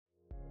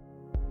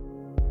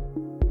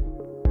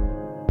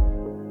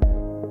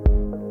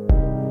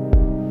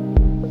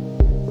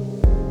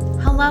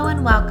Hello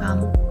and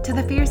welcome to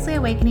the Fiercely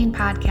Awakening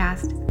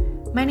podcast.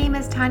 My name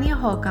is Tanya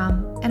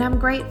Holcomb, and I'm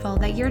grateful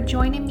that you're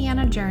joining me on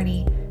a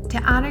journey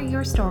to honor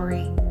your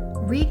story,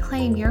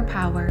 reclaim your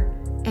power,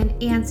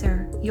 and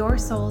answer your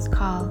soul's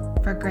call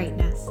for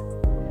greatness.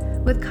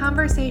 With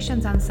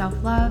conversations on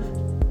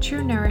self-love,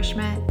 true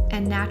nourishment,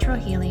 and natural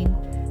healing,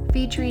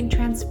 featuring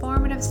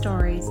transformative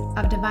stories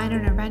of divine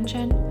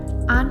intervention,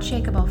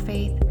 unshakable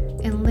faith,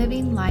 and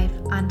living life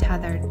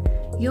untethered,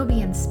 you'll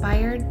be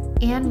inspired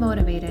and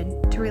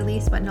motivated to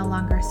release what no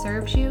longer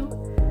serves you,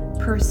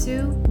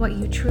 pursue what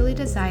you truly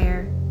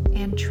desire,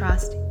 and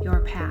trust your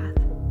path.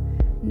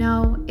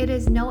 No, it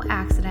is no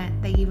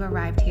accident that you've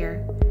arrived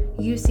here.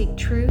 You seek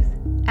truth,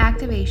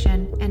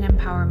 activation, and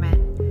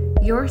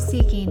empowerment. Your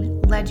seeking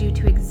led you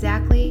to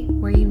exactly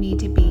where you need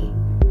to be.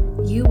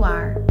 You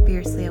are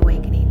Fiercely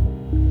Awakening.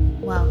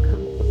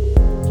 Welcome.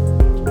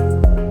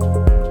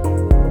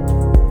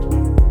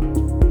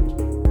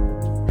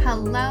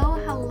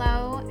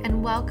 Hello,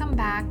 and welcome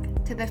back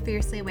to the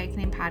Fiercely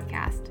Awakening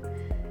podcast.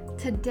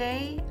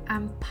 Today,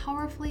 I'm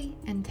powerfully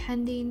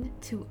intending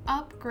to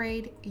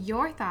upgrade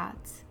your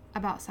thoughts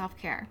about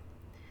self-care.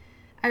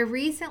 I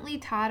recently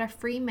taught a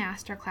free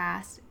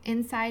masterclass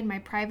inside my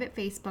private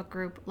Facebook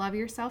group, Love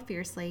Yourself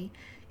Fiercely.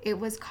 It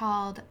was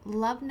called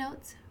Love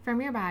Notes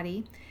from Your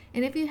Body.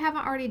 And if you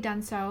haven't already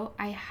done so,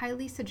 I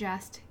highly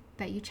suggest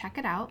that you check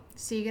it out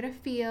so you get a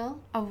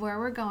feel of where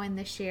we're going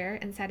this year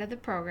inside of the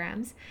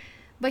programs.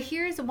 But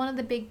here's one of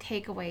the big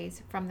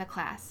takeaways from the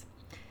class.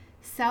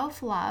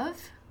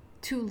 Self-love,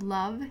 to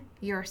love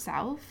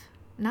yourself,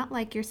 not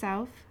like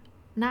yourself,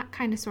 not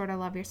kind of sort of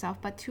love yourself,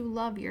 but to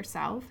love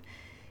yourself,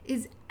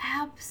 is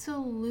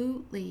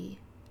absolutely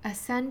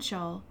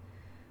essential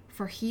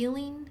for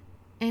healing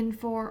and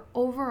for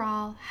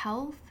overall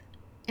health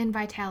and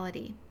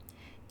vitality.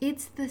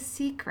 It's the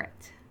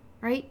secret,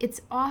 right? It's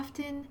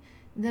often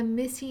the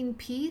missing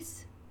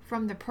piece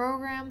from the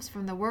programs,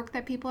 from the work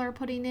that people are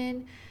putting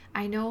in.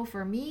 I know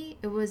for me,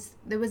 there was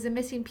a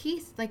missing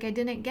piece. Like I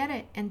didn't get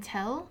it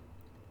until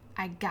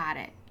I got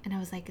it. And I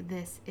was like,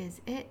 this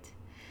is it.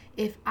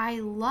 If I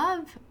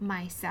love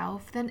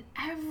myself, then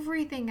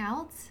everything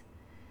else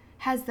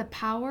has the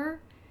power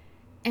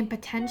and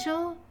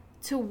potential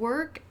to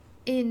work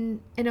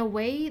in a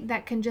way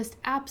that can just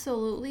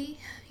absolutely,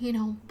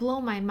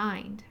 blow my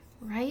mind,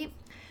 right?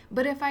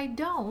 But if I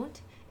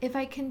don't, if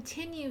I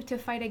continue to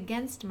fight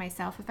against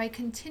myself, if I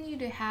continue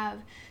to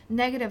have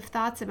negative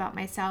thoughts about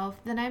myself,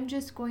 then I'm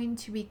just going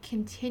to be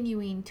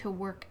continuing to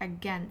work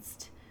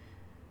against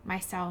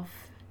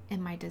myself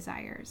and my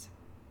desires.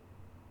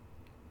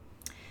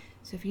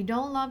 So if you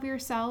don't love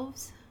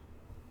yourself,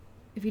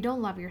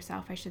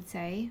 I should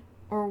say,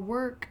 or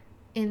work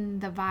in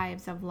the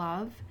vibes of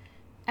love,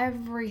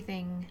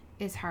 everything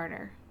is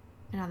harder.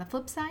 And on the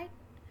flip side,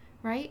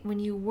 right, when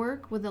you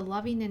work with a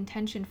loving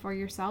intention for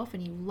yourself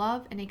and you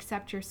love and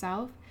accept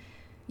yourself,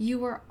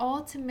 you are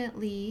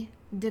ultimately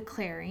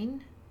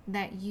declaring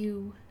that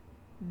you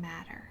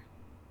matter.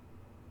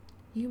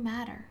 You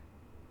matter.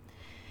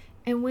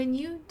 And when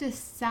you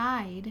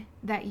decide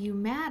that you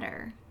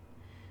matter,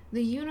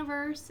 the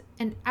universe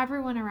and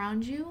everyone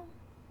around you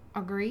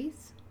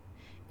agrees,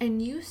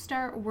 and you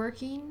start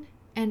working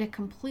in a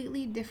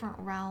completely different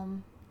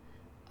realm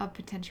of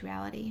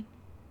potentiality.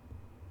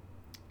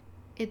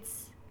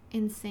 It's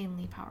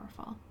insanely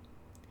powerful.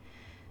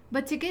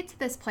 But to get to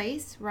this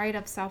place, right,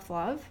 of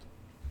self-love,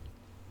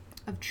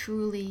 of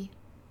truly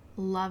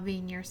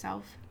loving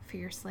yourself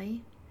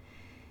fiercely,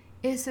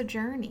 is a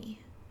journey.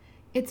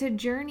 It's a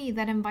journey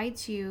that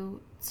invites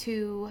you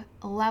to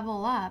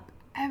level up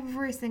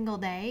every single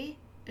day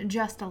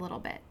just a little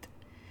bit.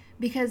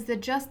 Because the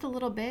just a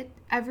little bit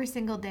every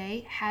single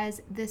day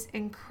has this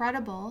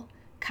incredible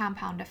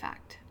compound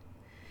effect.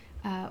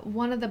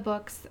 One of the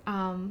books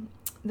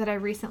that I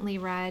recently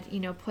read,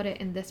 put it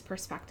in this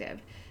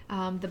perspective.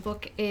 The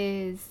book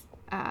is,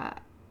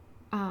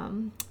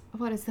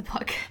 what is the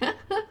book?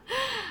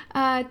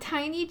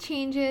 Tiny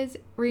Changes,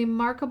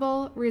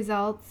 Remarkable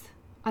Results,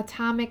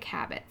 Atomic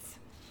Habits.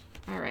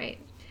 All right.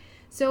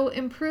 So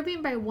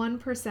improving by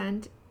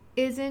 1%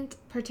 isn't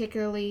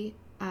particularly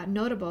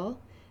notable.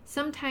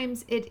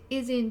 Sometimes it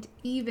isn't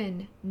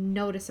even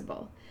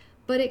noticeable,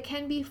 but it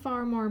can be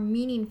far more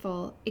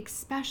meaningful,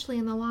 especially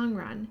in the long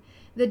run.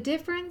 The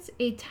difference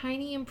a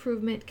tiny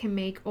improvement can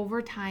make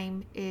over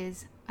time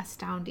is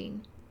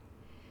astounding.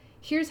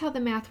 Here's how the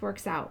math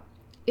works out.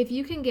 If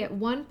you can get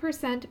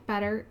 1%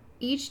 better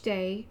each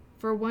day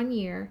for 1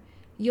 year,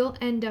 you'll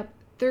end up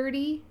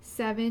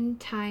 37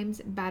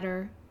 times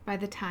better by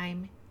the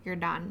time you're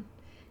done.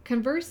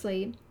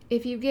 Conversely,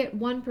 if you get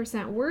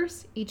 1%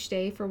 worse each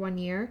day for 1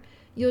 year,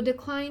 you'll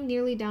decline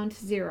nearly down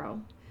to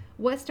zero.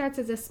 What starts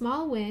as a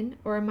small win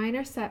or a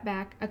minor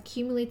setback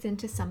accumulates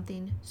into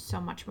something so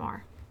much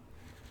more.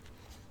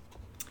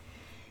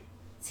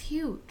 It's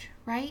huge,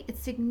 right?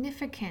 It's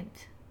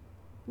significant.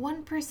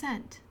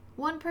 1%.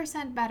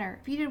 1% better.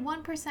 If you did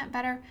 1%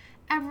 better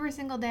every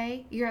single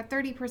day, you're at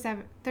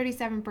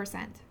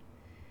 37%.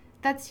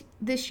 That's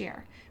this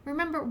year.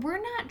 Remember,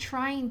 we're not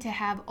trying to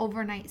have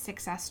overnight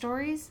success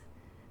stories.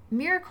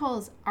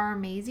 Miracles are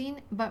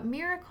amazing, but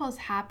miracles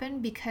happen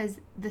because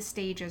the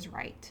stage is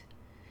right.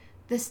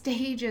 The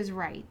stage is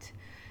right.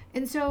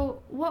 And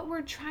so what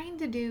we're trying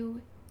to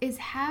do is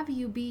have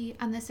you be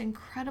on this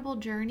incredible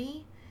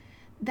journey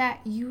that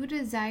you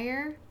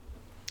desire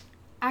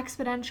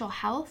exponential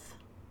health,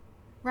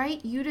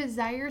 right? You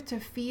desire to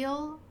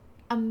feel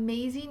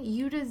amazing.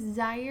 You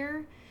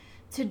desire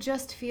to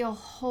just feel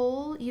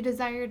whole. You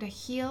desire to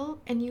heal,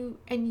 and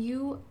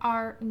you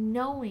are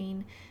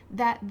knowing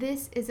that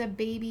this is a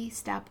baby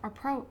step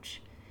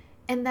approach,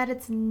 and that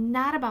it's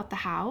not about the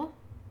how,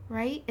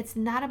 right? It's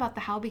not about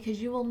the how,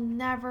 because you will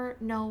never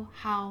know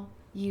how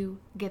you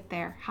get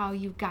there, how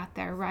you got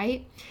there,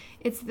 right?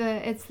 It's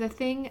the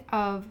thing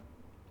of,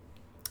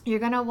 you're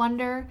gonna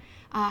wonder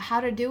how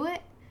to do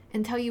it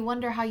until you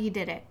wonder how you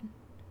did it,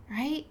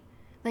 right?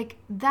 Like,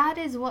 that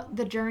is what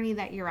the journey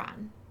that you're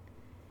on.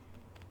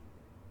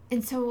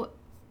 And so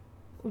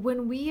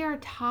when we are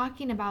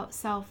talking about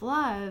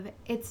self-love,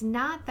 it's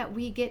not that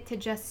we get to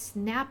just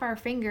snap our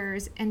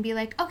fingers and be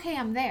like, okay,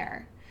 I'm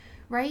there,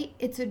 right?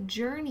 It's a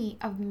journey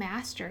of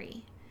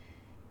mastery.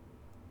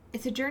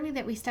 It's a journey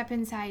that we step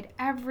inside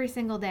every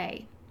single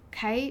day,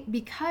 okay?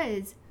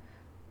 Because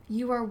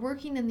you are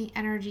working in the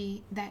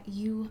energy that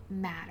you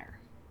matter.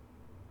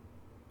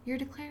 You're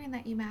declaring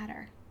that you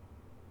matter.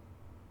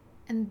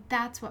 And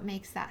that's what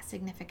makes that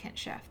significant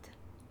shift.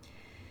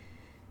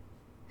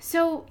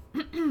 So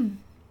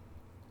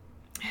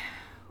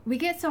we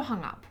get so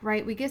hung up,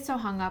 right? We get so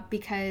hung up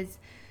because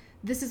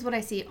this is what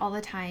I see all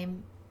the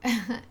time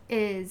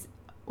is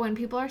when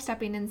people are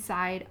stepping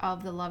inside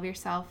of the Love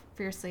Yourself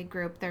Fiercely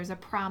group, there's a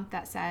prompt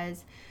that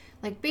says,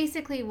 like,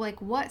 basically,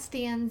 like, what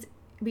stands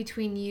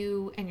between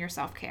you and your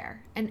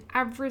self-care? And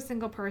every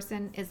single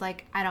person is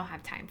like, I don't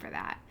have time for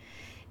that.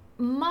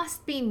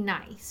 Must be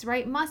nice,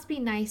 right? Must be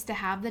nice to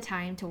have the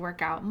time to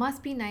work out.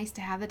 Must be nice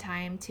to have the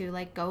time to,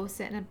 like, go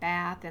sit in a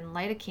bath and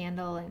light a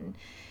candle and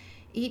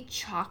eat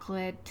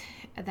chocolate,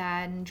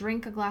 then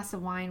drink a glass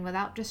of wine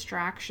without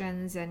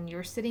distractions, and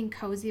you're sitting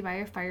cozy by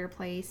your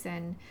fireplace,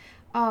 and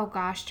oh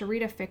gosh, to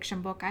read a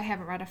fiction book. I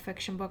haven't read a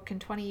fiction book in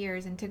 20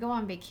 years, and to go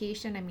on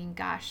vacation, I mean,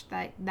 gosh,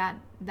 that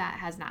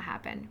has not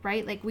happened,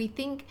 right? Like, we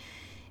think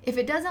if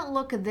it doesn't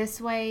look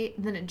this way,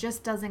 then it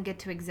just doesn't get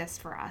to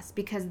exist for us,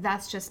 because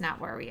that's just not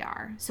where we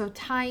are. So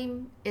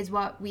time is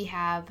what we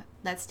have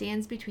that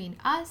stands between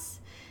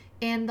us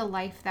and the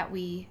life that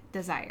we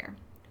desire,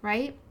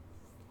 right?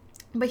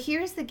 But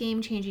here's the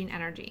game-changing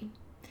energy.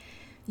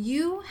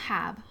 You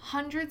have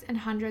hundreds and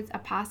hundreds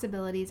of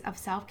possibilities of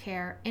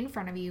self-care in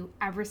front of you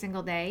every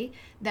single day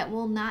that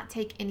will not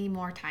take any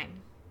more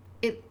time.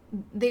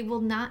 They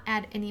will not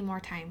add any more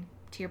time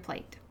to your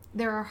plate.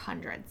 There are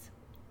hundreds.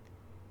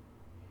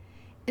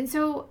 And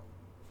so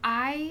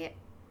I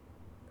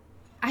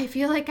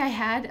feel like I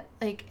had,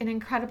 like, an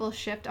incredible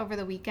shift over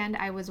the weekend.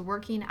 I was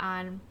working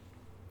on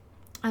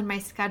my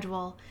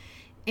schedule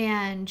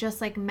and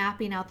just, like,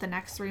 mapping out the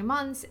next 3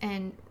 months,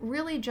 and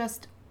really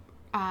just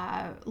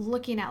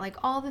looking at, like,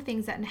 all the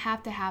things that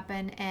have to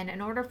happen, and in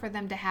order for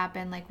them to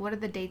happen, like, what are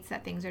the dates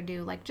that things are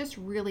due, like, just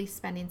really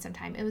spending some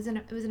time. It was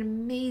an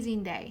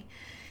amazing day.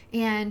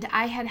 And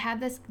I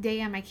had this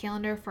day on my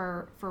calendar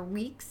for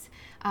weeks.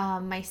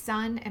 My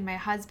son and my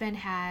husband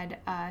had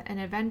an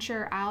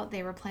adventure out.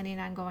 They were planning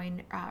on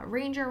going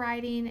ranger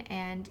riding.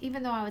 And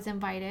even though I was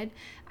invited,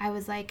 I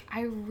was like,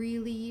 I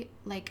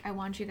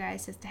want you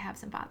guys just to have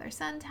some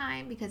father-son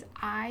time, because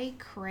I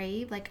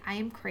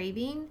am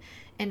craving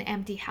an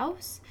empty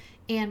house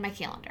and my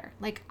calendar.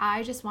 Like,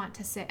 I just want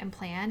to sit and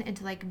plan and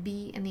to, like,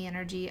 be in the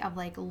energy of,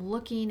 like,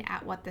 looking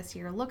at what this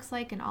year looks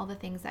like and all the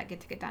things that get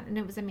to get done. And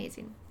it was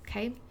amazing.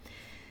 Okay.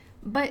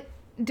 But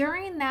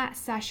during that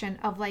session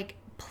of, like,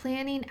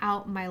 planning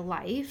out my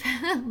life,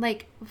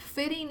 like,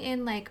 fitting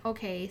in, like,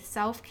 okay,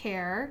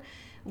 self-care,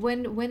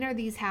 when are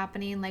these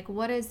happening? Like,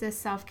 what is this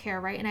self-care,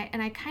 right?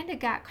 And I kind of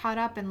got caught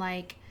up in,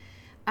 like,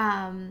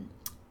 in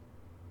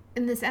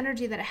this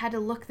energy that it had to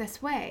look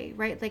this way,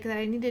 right? Like, that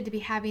I needed to be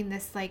having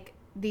this, like,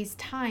 these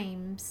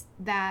times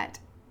that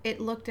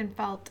it looked and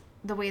felt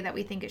the way that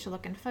we think it should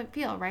look and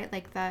feel, right?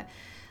 Like the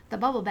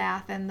bubble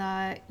bath and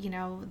the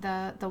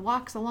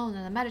walks alone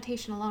and the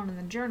meditation alone and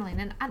the journaling.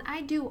 And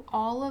I do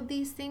all of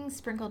these things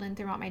sprinkled in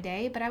throughout my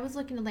day, but I was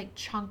looking to, like,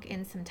 chunk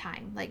in some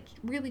time, like,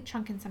 really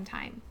chunk in some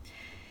time.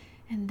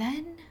 And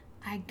then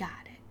I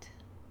got it.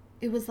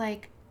 It was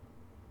like,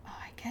 oh,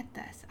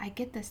 I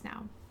get this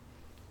now.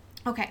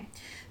 Okay.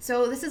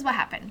 So this is what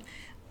happened.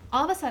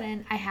 All of a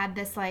sudden I had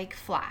this, like,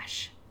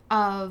 flash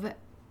of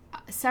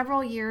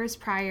several years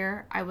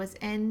prior. I was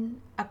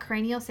in a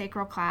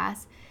craniosacral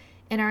class,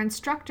 and our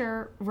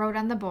instructor wrote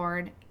on the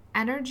board,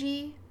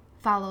 energy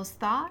follows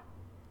thought,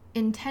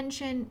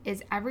 intention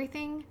is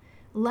everything,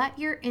 let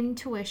your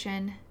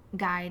intuition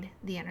guide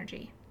the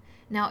energy.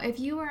 Now, if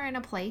you are in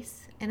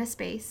a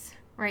space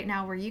right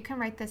now where you can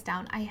write this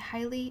down, I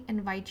highly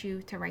invite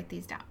you to write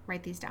these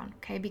down,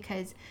 okay?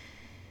 Because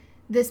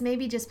This may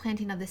be just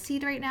planting of the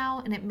seed right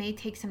now, and it may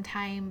take some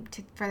time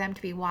for them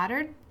to be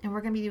watered. And we're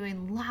going to be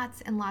doing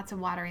lots and lots of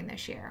watering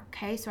this year.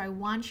 Okay, so I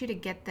want you to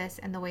get this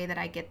in the way that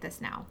I get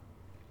this now.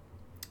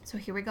 So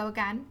here we go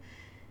again.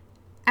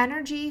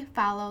 Energy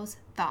follows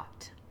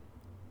thought.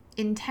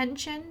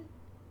 Intention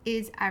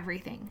is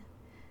everything.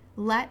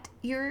 Let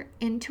your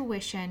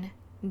intuition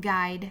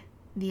guide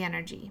the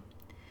energy.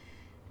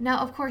 Now,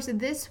 of course,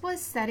 this was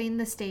setting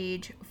the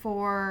stage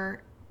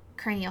for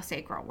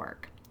craniosacral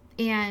work.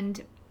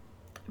 And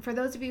for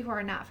those of you who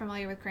are not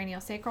familiar with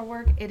craniosacral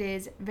work, it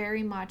is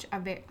very much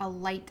a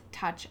light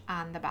touch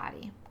on the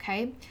body,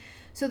 okay?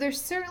 So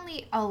there's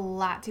certainly a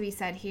lot to be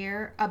said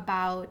here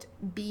about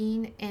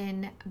being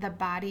in the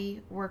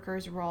body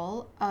worker's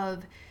role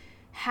of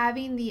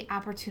having the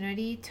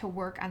opportunity to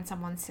work on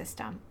someone's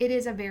system. It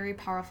is a very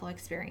powerful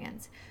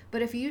experience.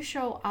 But if you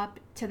show up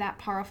to that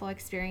powerful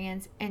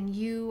experience and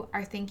you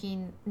are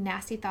thinking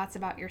nasty thoughts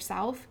about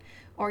yourself,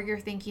 or you're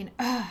thinking,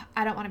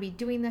 I don't want to be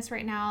doing this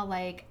right now,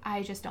 like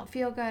I just don't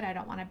feel good, I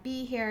don't want to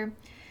be here,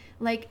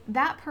 like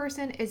that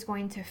person is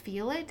going to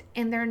feel it,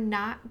 and they're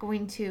not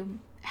going to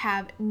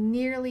have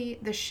nearly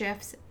the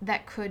shifts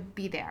that could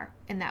be there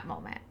in that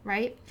moment,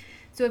 right?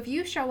 So if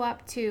you show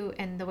up to,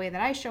 and the way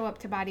that I show up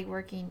to body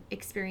working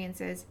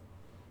experiences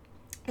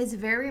is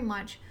very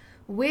much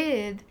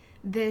with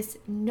this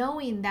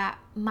knowing that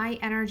my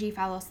energy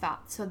follows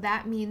thoughts. So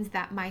that means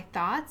that my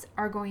thoughts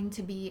are going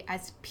to be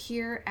as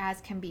pure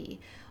as can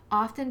be.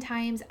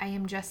 Oftentimes I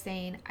am just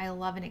saying, I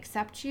love and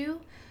accept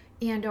you.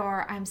 And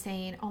or I'm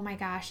saying, oh my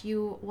gosh,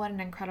 what an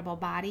incredible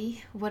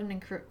body. What an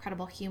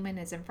incredible human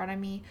is in front of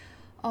me.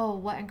 Oh,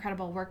 what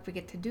incredible work we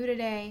get to do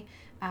today.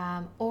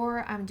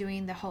 Or I'm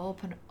doing the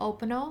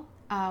Ho'oponopono,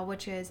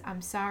 which is,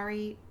 I'm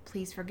sorry,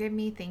 please forgive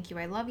me, thank you,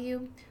 I love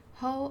you.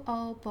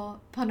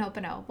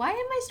 Ho'oponopono. Why am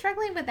I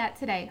struggling with that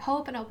today?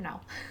 Ho'oponopono.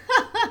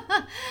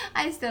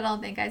 I still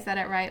don't think I said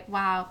it right.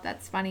 Wow,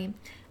 that's funny.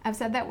 I've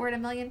said that word a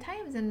million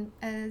times and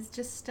it's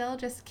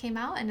just came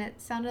out and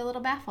it sounded a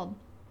little baffled.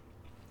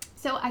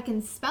 So I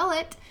can spell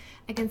it.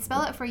 I can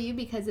spell it for you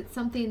because it's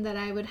something that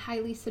I would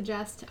highly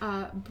suggest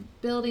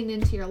building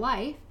into your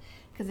life.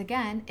 Because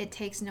again, it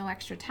takes no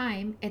extra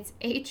time. It's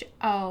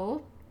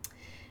Ho'oponopono.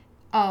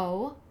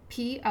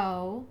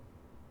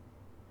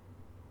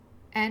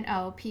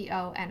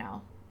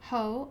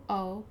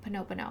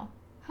 Ho'oponopono.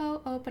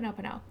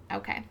 Ho'oponopono.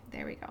 Okay,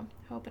 there we go.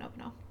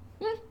 Ho'oponopono.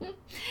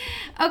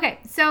 Okay,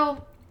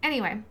 so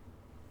anyway,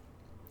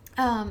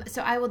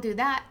 so I will do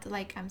that.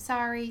 Like, I'm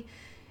sorry.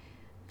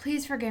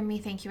 Please forgive me.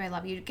 Thank you. I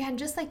love you. Again,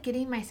 just like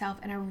getting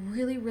myself in a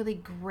really, really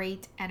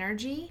great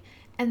energy.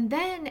 And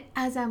then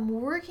as I'm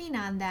working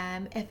on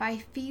them, if I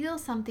feel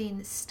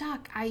something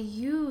stuck, I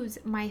use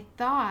my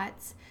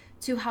thoughts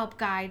to help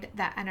guide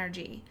that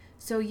energy.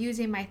 So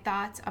using my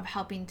thoughts of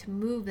helping to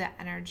move that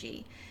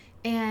energy.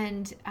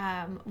 And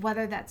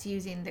whether that's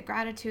using the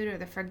gratitude or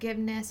the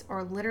forgiveness,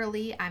 or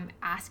literally I'm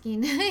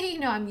asking,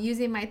 I'm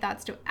using my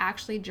thoughts to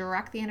actually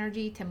direct the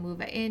energy to move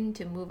it in,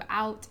 to move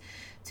out,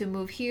 to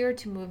move here,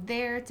 to move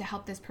there, to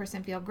help this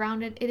person feel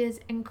grounded. It is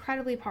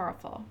incredibly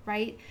powerful,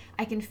 right?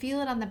 I can feel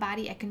it on the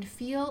body. I can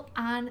feel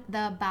on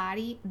the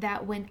body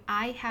that when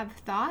I have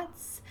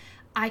thoughts,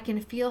 I can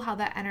feel how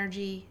that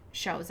energy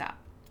shows up,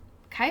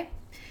 okay?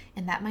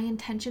 And that my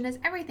intention is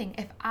everything.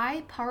 If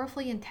I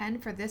powerfully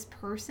intend for this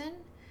person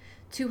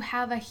to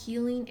have a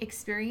healing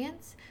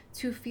experience,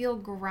 to feel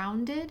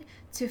grounded,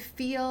 to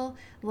feel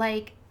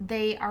like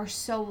they are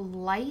so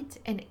light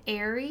and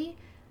airy,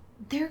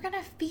 they're going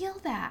to feel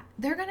that.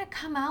 They're going to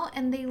come out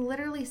and they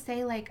literally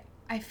say like,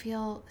 I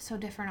feel so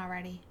different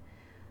already.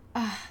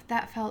 Oh,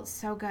 that felt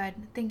so good.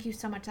 Thank you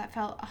so much.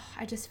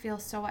 I just feel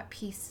so at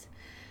peace.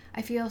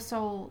 I feel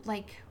so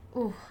like,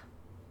 ooh,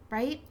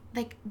 right?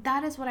 Like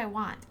that is what I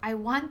want. I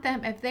want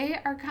them, if they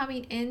are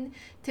coming in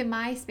to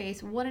my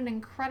space, what an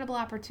incredible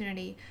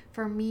opportunity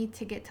for me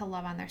to get to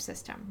love on their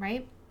system,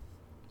 right?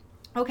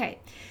 Okay.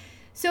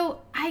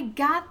 So I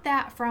got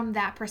that from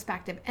that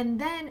perspective. And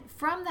then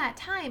from that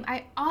time,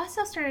 I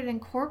also started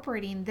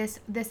incorporating this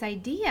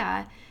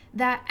idea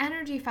that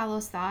energy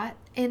follows thought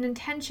and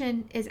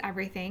intention is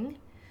everything.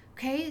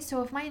 Okay,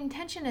 so if my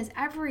intention is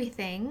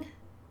everything,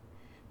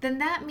 then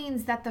that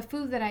means that the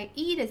food that I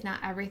eat is not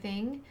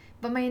everything,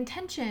 but my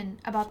intention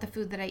about the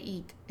food that I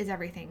eat is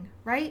everything,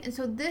 right? And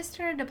so this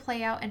started to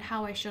play out in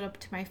how I showed up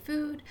to my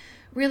food,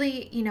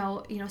 really,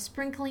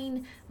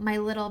 sprinkling my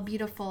little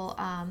beautiful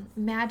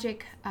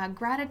magic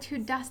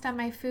gratitude dust on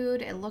my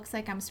food. It looks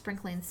like I'm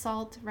sprinkling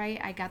salt, right?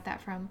 I got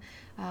that from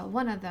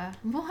one of the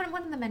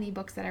many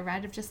books that I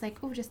read of just like,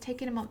 just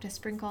taking a moment to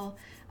sprinkle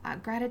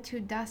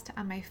gratitude dust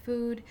on my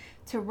food,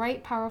 to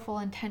write powerful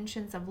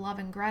intentions of love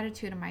and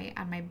gratitude on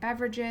my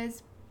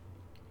beverages.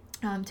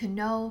 To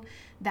know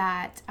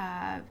that,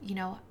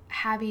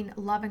 having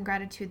love and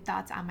gratitude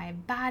thoughts on my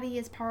body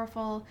is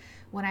powerful.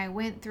 When I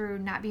went through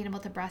not being able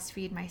to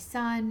breastfeed my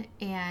son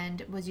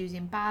and was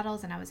using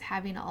bottles and I was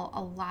having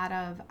a lot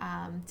of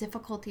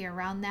difficulty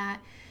around that,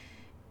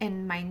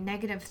 and my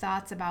negative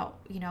thoughts about,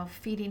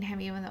 feeding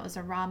him, even though it was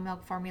a raw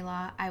milk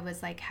formula, I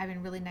was like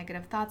having really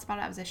negative thoughts about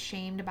it. I was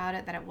ashamed about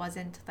it, that it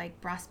wasn't like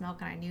breast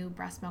milk, and I knew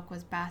breast milk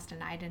was best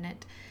and I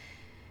didn't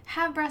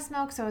have breast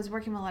milk. So I was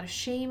working with a lot of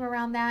shame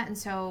around that. And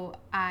so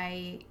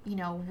I,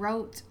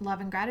 wrote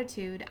love and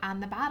gratitude on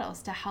the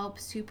bottles to help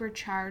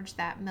supercharge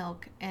that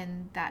milk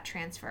and that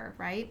transfer,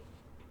 right?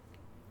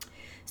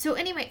 So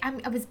anyway,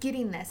 I was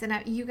getting this,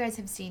 and you guys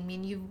have seen me,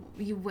 and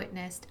you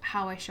witnessed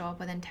how I show up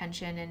with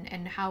intention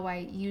and how I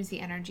use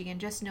the energy, and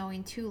just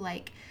knowing too,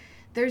 like,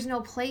 there's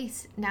no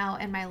place now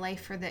in my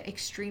life for the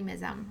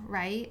extremism,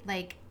 right?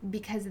 Like,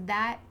 because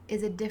that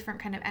is a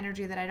different kind of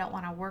energy that I don't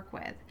want to work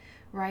with,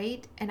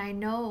 right? And I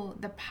know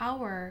the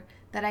power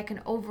that I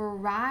can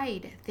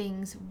override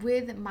things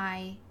with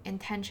my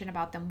intention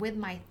about them, with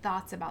my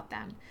thoughts about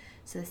them.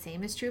 So the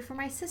same is true for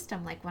my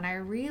system. Like, when I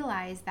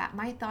realized that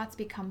my thoughts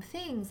become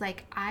things,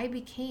 like, I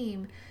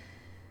became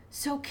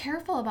so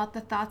careful about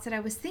the thoughts that I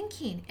was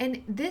thinking.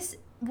 And this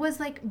was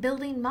like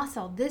building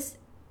muscle. This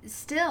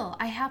still,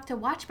 I have to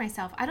watch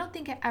myself. I don't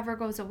think it ever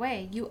goes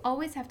away. You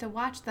always have to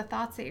watch the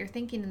thoughts that you're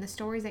thinking and the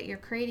stories that you're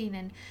creating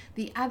and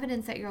the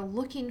evidence that you're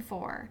looking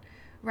for,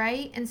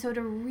 right? And so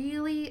to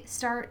really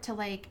start to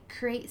like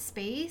create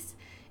space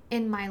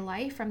in my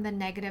life from the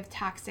negative,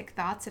 toxic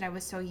thoughts that I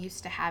was so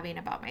used to having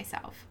about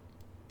myself.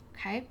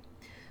 Okay,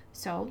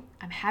 so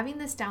I'm having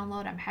this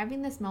download, I'm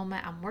having this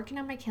moment, I'm working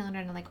on my calendar,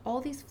 and like all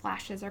these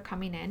flashes are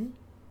coming in.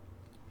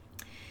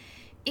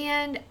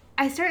 And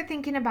I start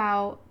thinking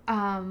about,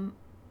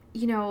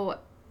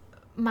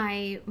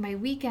 my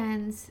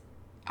weekends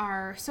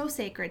are so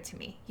sacred to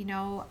me.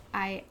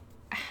 I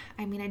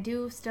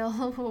do still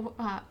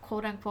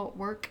quote unquote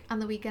work on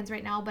the weekends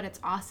right now, but it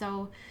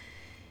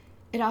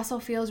also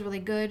feels really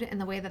good in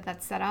the way that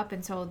that's set up.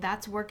 And so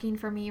that's working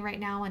for me right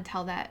now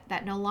until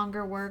that no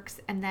longer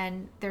works. And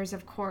then there's,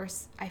 of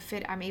course,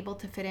 I'm able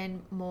to fit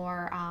in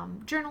more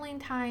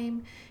journaling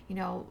time,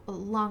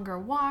 longer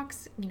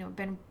walks,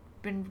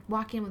 been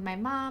walking with my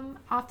mom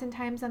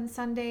oftentimes on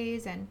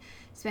Sundays and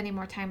spending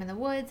more time in the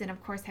woods, and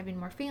of course having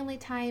more family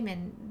time.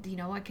 And,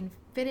 I can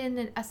fit in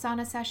a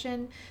sauna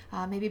session,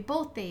 maybe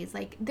both days.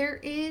 Like, there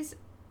is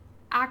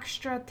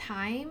extra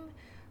time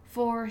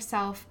for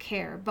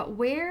self-care. But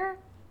where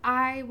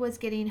I was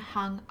getting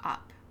hung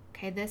up,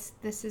 okay, this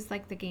is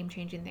like the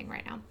game-changing thing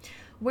right now.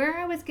 Where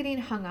I was getting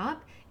hung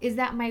up is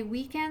that my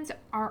weekends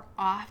are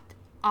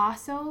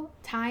also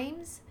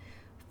times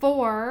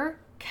for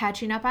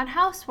catching up on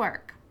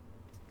housework.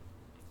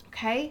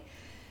 Okay?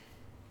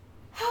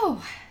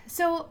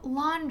 So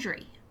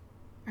laundry,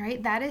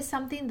 right? That is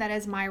something that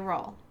is my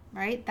role,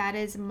 right? That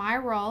is my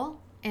role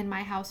in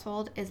my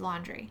household, is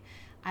laundry.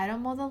 I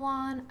don't mow the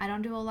lawn. I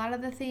don't do a lot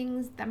of the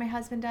things that my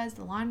husband does.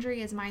 The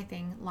laundry is my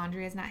thing.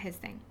 Laundry is not his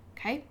thing.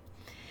 Okay?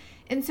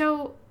 And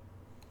so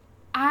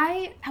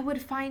I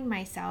would find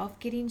myself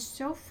getting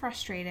so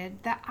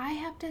frustrated that I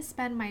have to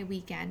spend my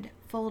weekend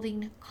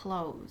folding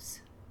clothes,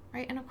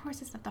 right? And of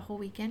course, it's not the whole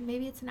weekend.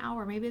 Maybe it's an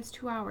hour. Maybe it's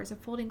 2 hours of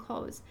folding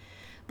clothes.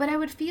 But I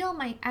would feel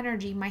my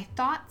energy, my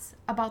thoughts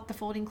about the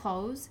folding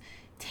clothes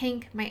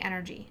tank my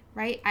energy,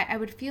 right? I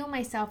would feel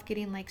myself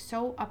getting like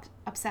so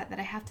upset that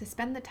I have to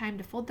spend the time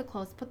to fold the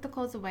clothes, put the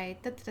clothes away,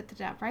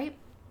 right?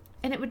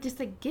 And it would just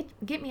like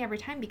get me every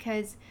time,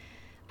 because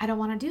I don't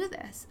want to do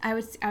this. I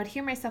would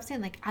hear myself saying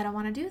like, I don't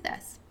want to do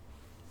this.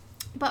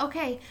 But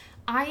okay,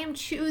 I am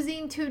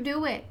choosing to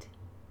do it.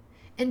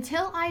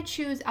 Until I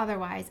choose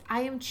otherwise,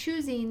 I am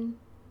choosing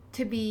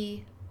to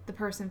be the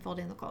person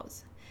folding the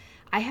clothes.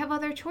 I have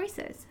other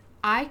choices.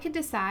 I could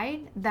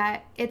decide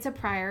that it's a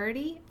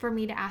priority for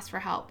me to ask for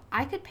help.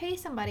 I could pay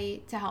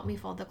somebody to help me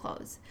fold the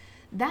clothes.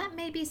 That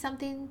may be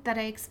something that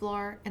I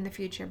explore in the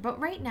future. But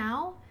right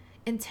now,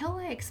 until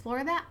I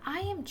explore that, I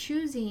am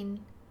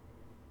choosing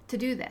to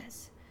do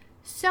this.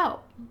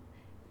 So,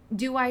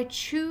 do I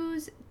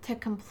choose to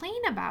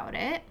complain about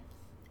it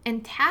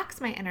and tax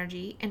my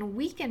energy and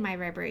weaken my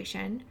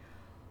vibration?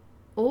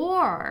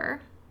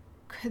 Or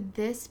could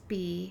this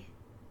be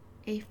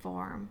a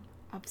form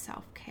of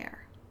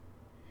self-care?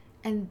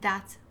 And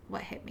that's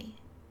what hit me.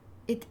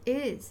 It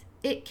is.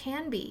 It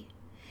can be.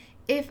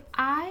 If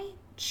I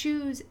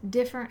choose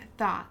different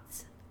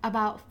thoughts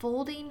about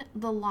folding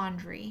the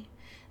laundry,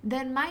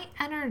 then my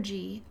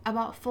energy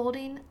about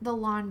folding the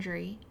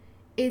laundry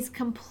is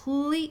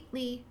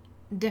completely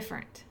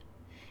different.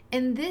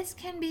 And this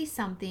can be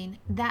something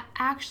that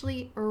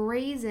actually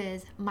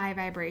raises my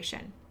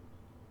vibration.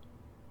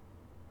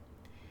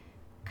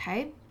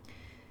 Okay?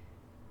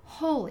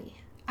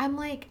 I'm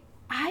like,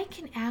 I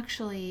can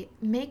actually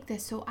make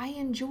this so I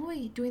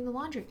enjoy doing the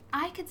laundry.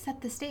 I could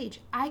set the stage.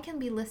 I can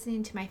be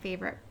listening to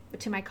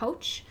my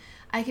coach.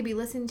 I could be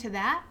listening to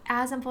that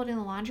as I'm folding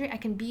the laundry. I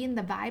can be in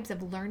the vibes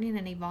of learning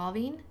and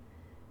evolving.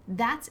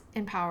 That's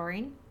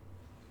empowering.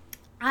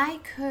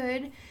 I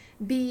could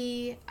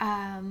be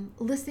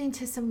listening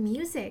to some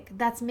music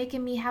that's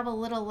making me have a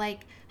little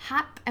like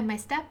hop in my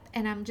step,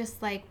 and I'm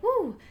just like,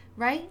 woo,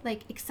 right?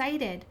 Like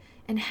excited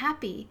and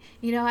happy.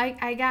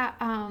 I got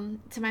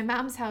to my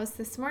mom's house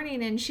this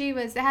morning, and she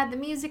had the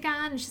music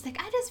on, and she's like,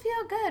 I just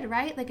feel good,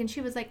 right? Like, and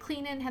she was like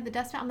cleaning, had the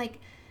dust out. I'm like,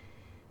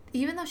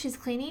 even though she's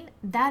cleaning,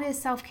 that is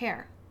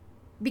self-care,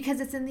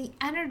 because it's in the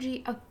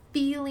energy of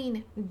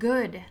feeling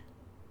good.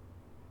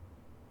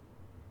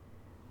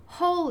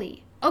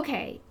 Holy,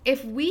 okay,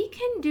 if we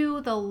can do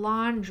the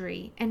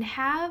laundry and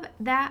have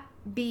that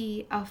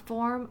be a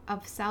form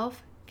of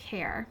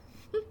self-care,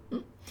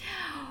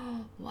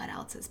 what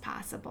else is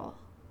possible?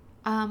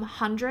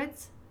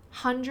 Hundreds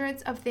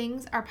of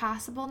things are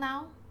possible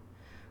now,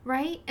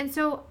 right? And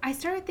so I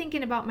started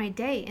thinking about my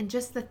day and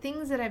just the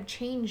things that I've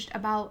changed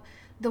about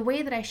the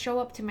way that I show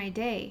up to my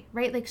day,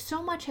 right? Like,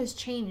 so much has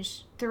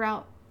changed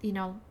throughout,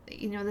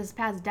 this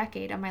past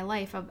decade of my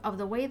life, of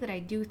the way that I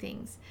do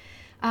things.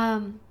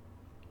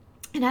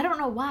 And I don't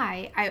know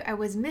why I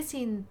was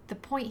missing the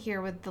point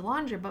here with the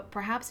laundry, but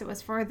perhaps it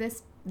was for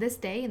this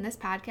day and this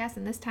podcast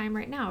and this time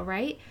right now,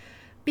 right?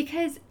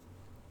 Because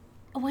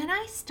when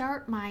I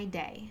start my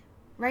day,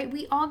 right,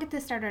 we all get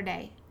to start our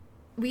day.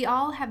 We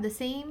all have the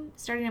same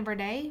starting of our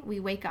day. We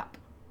wake up,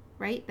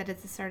 right? That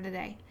it's the start of the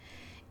day.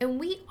 And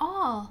we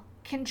all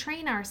can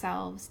train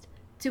ourselves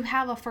to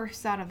have a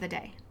first thought of the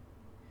day.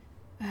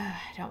 I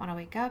don't want to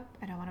wake up.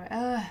 I don't want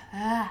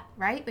to,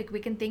 right? Like,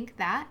 we can think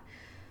that.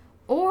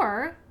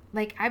 Or,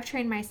 like, I've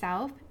trained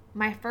myself,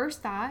 my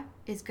first thought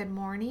is, good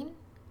morning,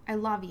 I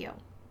love you.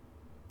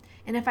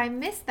 And if I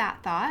miss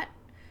that thought,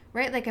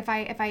 right? Like, if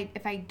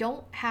I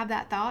don't have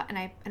that thought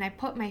and I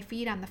put my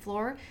feet on the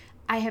floor,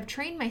 I have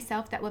trained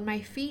myself that when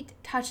my feet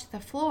touch the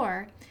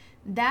floor,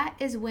 that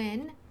is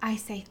when I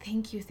say,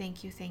 thank you,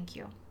 thank you, thank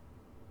you.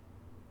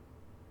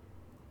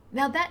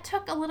 Now, that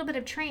took a little bit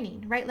of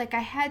training, right? Like, I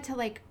had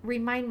to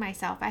remind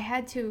myself. I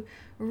had to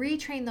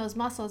retrain those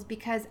muscles,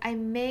 because I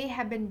may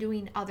have been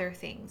doing other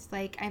things.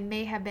 Like, I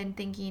may have been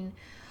thinking,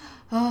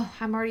 oh,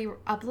 I'm already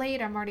up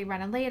late. I'm already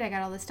running late. I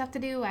got all this stuff to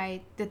do.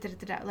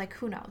 Like,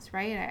 who knows,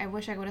 right? I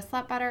wish I would have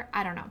slept better.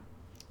 I don't know.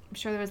 I'm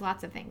sure there was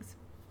lots of things.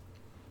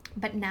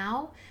 But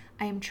now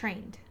I am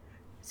trained.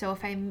 So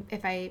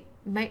I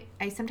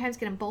sometimes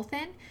get them both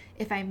in.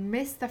 If I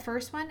miss the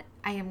first one,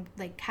 I am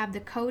have the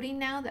coding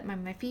now that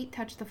my feet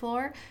touch the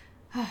floor.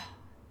 Oh,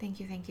 thank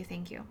you, thank you,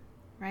 thank you.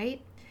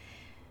 Right?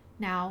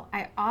 Now,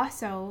 I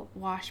also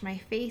wash my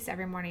face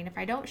every morning. If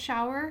I don't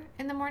shower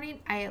in the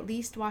morning, I at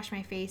least wash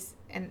my face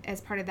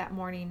as part of that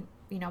morning,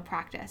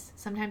 practice.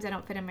 Sometimes I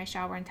don't fit in my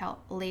shower until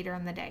later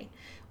in the day,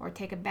 or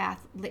take a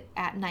bath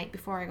at night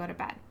before I go to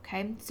bed.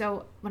 Okay.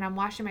 So when I'm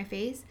washing my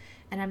face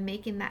and I'm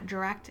making that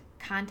direct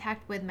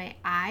contact with my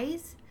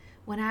eyes,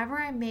 whenever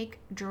I make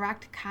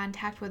direct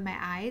contact with my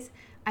eyes,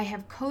 I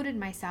have coded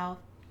myself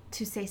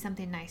to say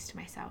something nice to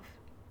myself.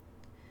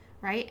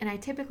 Right? And I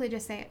typically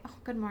just say, oh,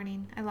 good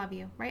morning, I love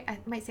you, right? I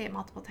might say it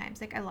multiple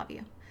times, like, I love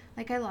you,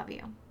 like, I love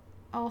you.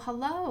 Oh,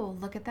 hello,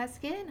 look at that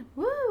skin.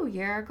 Woo,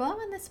 you're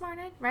glowing this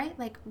morning, right?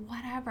 Like,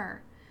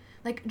 whatever.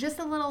 Like, just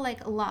a little,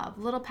 love,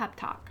 little pep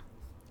talk.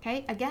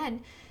 Okay?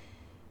 Again,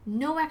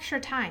 no extra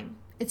time.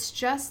 It's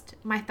just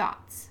my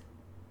thoughts.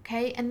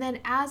 Okay? And then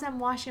as I'm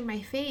washing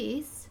my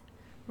face,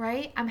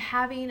 right,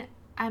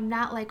 I'm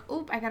not like,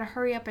 oop, I gotta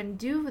hurry up and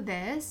do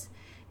this.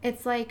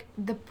 It's like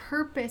the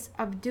purpose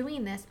of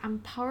doing this, I'm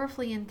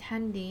powerfully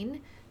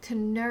intending to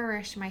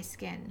nourish my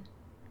skin,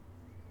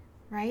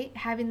 right?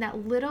 Having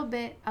that little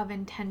bit of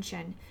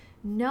intention,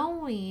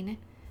 knowing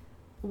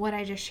what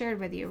I just shared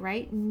with you,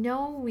 right?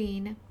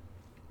 Knowing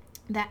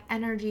that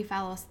energy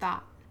follows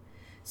thought.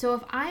 So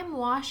if I'm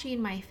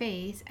washing my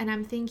face and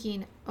I'm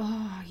thinking,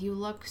 oh, you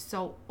look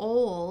so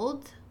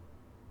old,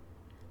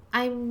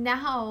 I'm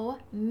now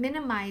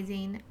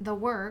minimizing the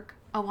work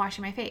of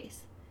washing my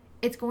face.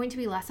 It's going to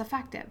be less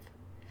effective.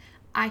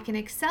 I can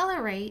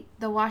accelerate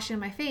the washing of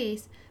my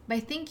face by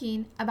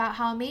thinking about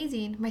how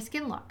amazing my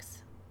skin looks.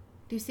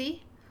 Do you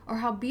see? Or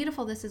how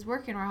beautiful this is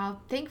working, or how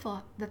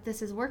thankful that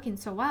this is working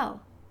so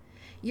well.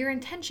 Your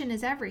intention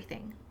is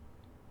everything.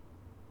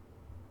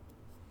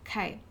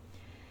 Okay.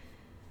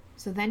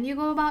 So then you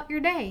go about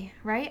your day,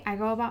 right? I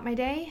go about my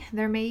day.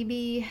 There may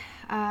be,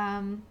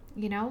 oh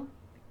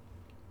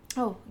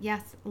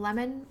yes,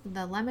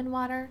 the lemon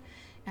water,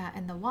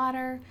 and the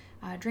water,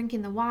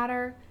 drinking the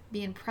water,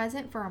 being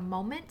present for a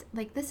moment.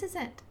 Like, this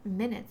isn't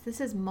minutes, this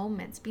is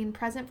moments. Being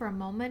present for a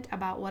moment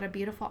about what a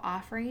beautiful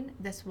offering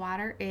this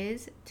water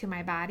is to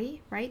my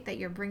body, right? That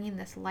you're bringing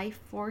this life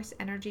force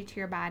energy to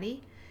your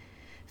body.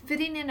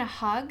 Fitting in a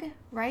hug,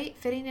 right?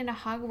 Fitting in a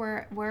hug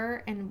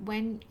where and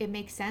when it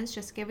makes sense,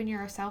 just giving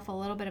yourself a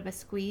little bit of a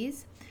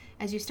squeeze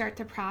as you start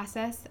to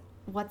process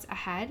what's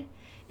ahead.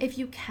 If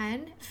you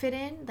can fit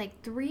in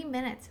 3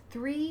 minutes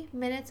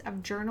of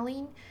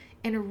journaling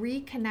and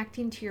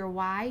reconnecting to your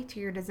why, to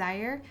your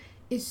desire,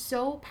 is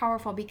so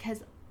powerful,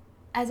 because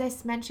as I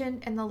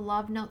mentioned in the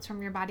love notes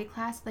from your body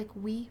class,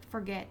 we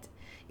forget.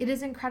 It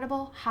is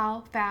incredible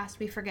how fast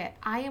we forget.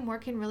 I am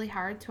working really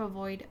hard to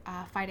avoid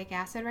phytic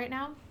acid right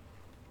now.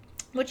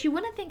 which you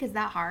wouldn't think is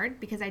that hard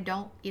because I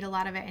don't eat a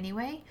lot of it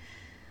anyway.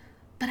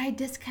 But I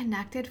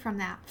disconnected from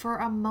that for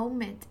a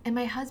moment. And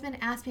my husband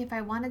asked me if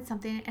I wanted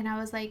something. And I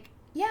was like,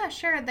 yeah,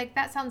 sure. Like,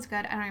 that sounds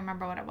good. I don't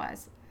remember what it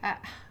was.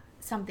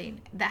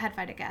 Something that had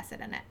phytic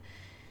acid in it.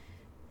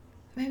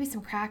 Maybe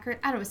some crackers.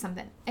 I don't know,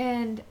 something.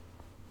 And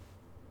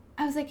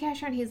I was like, yeah,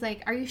 sure. And he's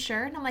like, are you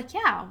sure? And I'm like,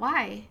 yeah,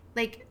 why?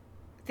 Like,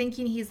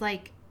 thinking he's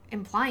like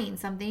implying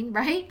something,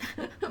 right?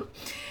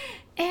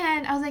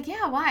 And I was like,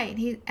 yeah, why?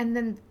 And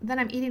then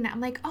I'm eating it. I'm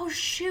like, oh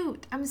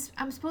shoot, I'm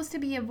supposed to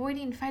be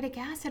avoiding phytic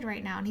acid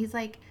right now. And he's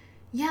like,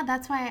 yeah,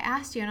 that's why I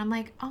asked you. And I'm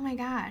like, oh my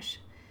gosh,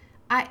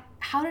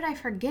 how did I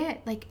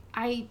forget?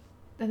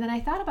 And then I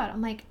thought about it.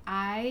 I'm like,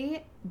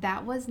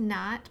 that was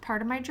not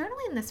part of my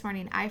journaling this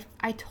morning.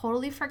 I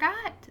totally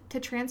forgot to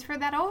transfer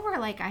that over.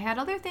 Like, I had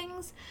other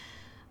things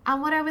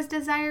on what I was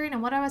desiring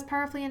and what I was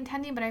powerfully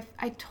intending, but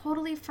I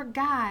totally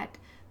forgot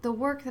the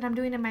work that I'm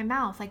doing in my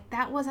mouth. Like,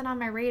 that wasn't on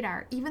my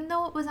radar, even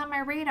though it was on my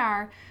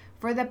radar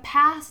for the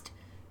past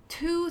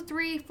 2,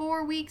 3,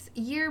 4 weeks,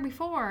 year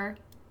before.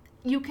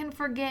 You can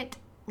forget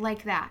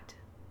like that.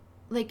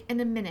 Like, in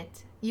a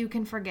minute, you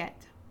can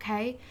forget.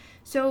 Okay.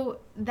 So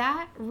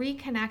that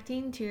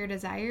reconnecting to your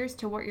desires,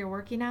 to what you're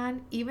working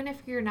on, even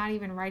if you're not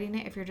even writing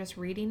it, if you're just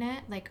reading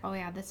it, like, oh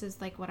yeah, this is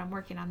like what I'm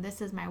working on.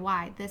 This is my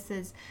why. This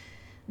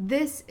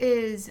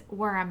is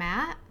where I'm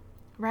at,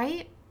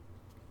 right?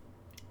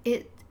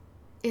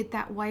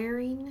 That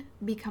wiring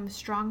becomes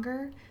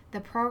stronger,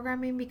 the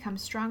programming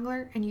becomes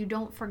stronger, and you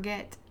don't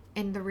forget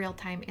in the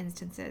real-time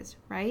instances,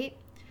 right?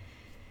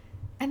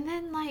 And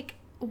then, like,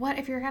 what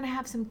if you're going to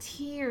have some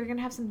tea, or you're going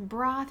to have some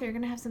broth, or you're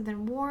going to have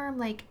something warm,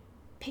 like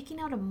picking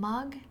out a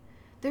mug.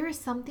 There is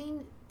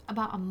something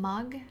about a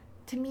mug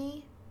to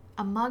me,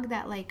 a mug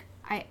that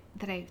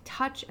I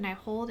touch and I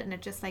hold, and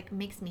it just like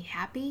makes me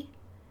happy.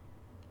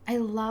 I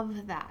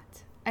love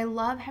that. I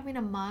love having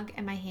a mug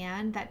in my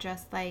hand that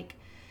just like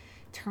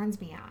turns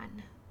me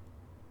on.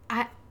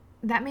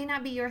 That may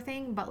not be your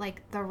thing, but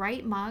like the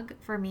right mug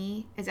for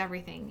me is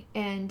everything.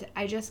 And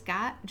I just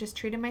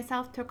treated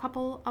myself to a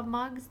couple of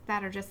mugs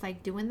that are just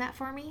like doing that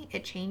for me.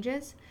 It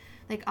changes.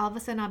 Like, all of a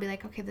sudden I'll be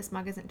like, okay, this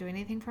mug isn't doing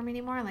anything for me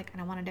anymore. Like,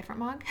 I want a different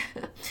mug.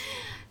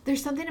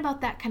 There's something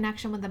about that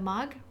connection with the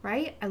mug,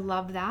 right? I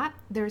love that.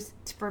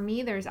 For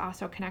me, there's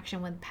also a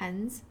connection with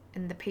pens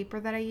and the paper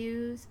that I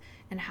use,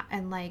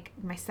 and like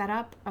my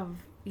setup of,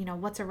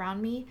 what's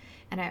around me.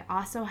 And I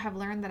also have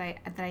learned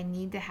that I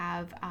need to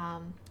have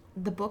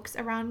the books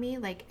around me.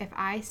 Like, if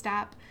I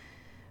stop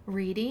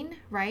reading,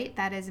 right,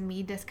 that is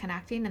me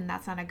disconnecting, and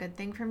that's not a good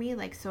thing for me.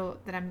 Like, so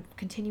that I'm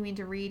continuing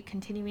to read,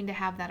 continuing to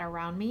have that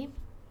around me.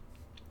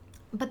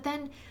 But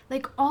then,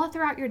 like, all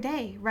throughout your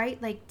day,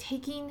 right, like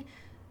taking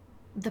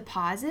the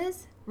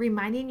pauses,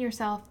 reminding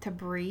yourself to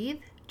breathe,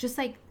 just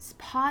like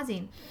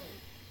pausing,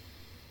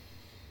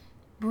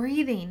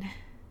 breathing.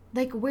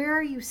 Like, where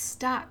are you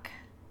stuck?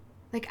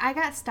 Like, I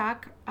got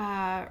stuck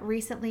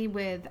recently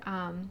with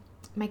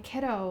my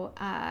kiddo,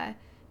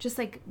 just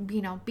like,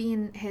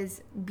 being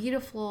his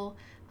beautiful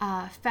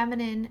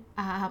feminine,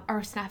 or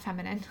it's not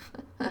feminine,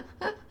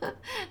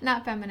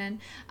 not feminine,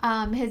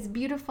 his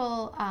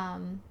beautiful,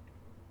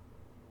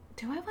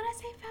 do I want to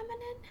say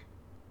feminine?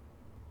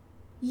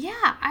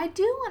 Yeah, I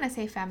do want to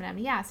say feminine.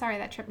 Yeah, sorry,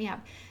 that tripped me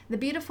up. The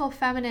beautiful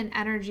feminine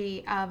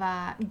energy of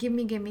give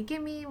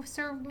me,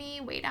 serve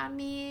me, wait on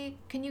me,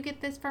 can you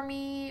get this for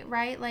me,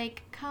 right?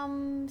 Like,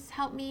 come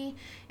help me.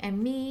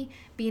 And me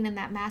being in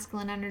that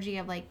masculine energy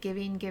of like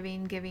giving,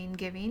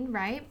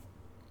 right?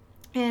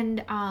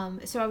 And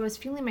so I was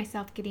feeling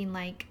myself getting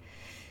like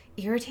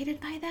irritated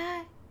by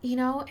that,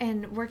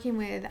 and working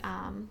with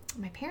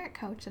my parent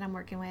coach that I'm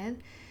working with,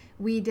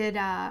 we did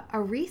a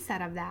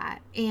reset of that.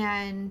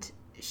 And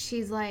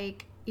she's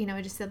like,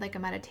 I just did like a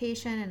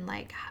meditation, and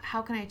like,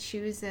 how can I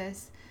choose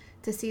this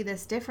to see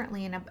this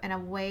differently in a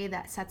way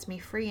that sets me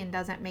free and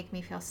doesn't make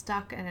me feel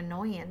stuck and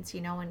annoyance,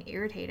 and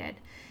irritated.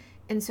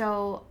 And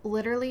so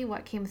literally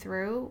what came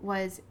through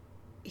was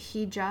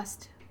he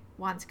just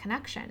wants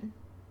connection.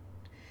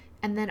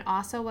 And then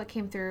also what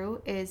came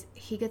through is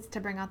he gets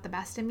to bring out the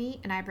best in me,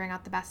 and I bring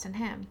out the best in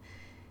him.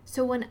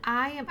 So when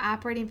I am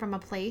operating from a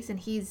place and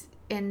he's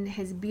in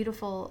his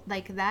beautiful,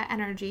 like that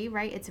energy,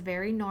 right? It's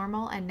very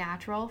normal and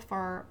natural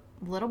for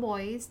little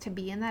boys to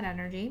be in that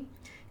energy,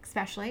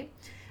 especially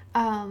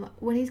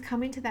when he's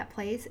coming to that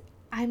place.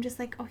 I'm just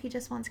like, oh, he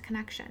just wants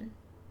connection,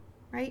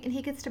 right? And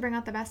he gets to bring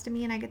out the best in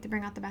me, and I get to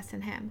bring out the best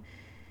in him.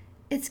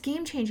 It's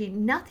game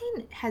changing.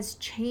 Nothing has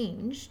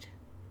changed,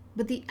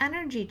 but the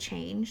energy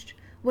changed,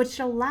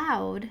 which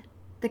allowed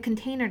the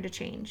container to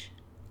change.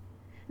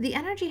 The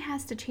energy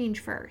has to change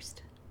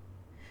first,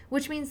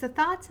 which means the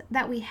thoughts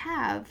that we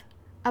have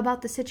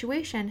about the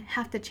situation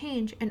have to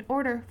change in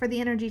order for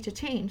the energy to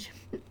change.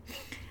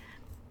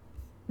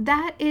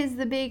 That is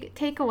the big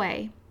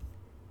takeaway,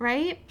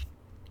 right?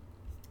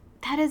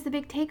 That is the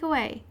big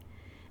takeaway.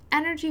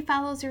 Energy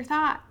follows your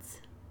thoughts.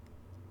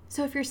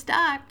 So if you're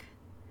stuck,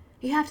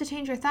 you have to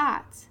change your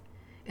thoughts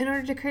in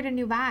order to create a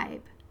new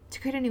vibe, to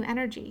create a new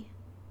energy.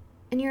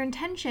 And your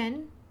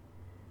intention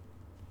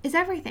is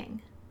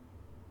everything.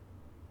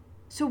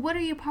 So what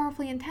are you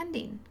powerfully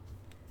intending,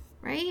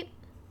 right?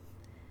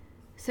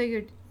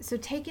 So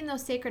taking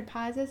those sacred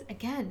pauses,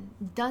 again,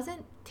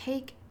 doesn't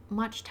take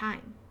much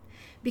time.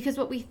 Because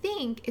what we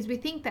think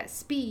that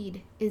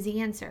speed is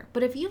the answer.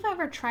 But if you've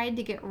ever tried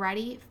to get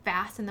ready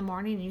fast in the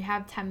morning and you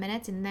have 10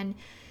 minutes and then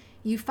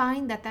you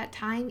find that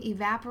time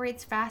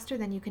evaporates faster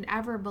than you can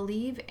ever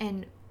believe,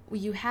 and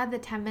you had the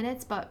 10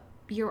 minutes, but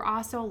you're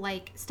also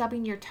like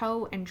stubbing your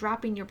toe and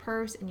dropping your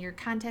purse and your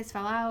contacts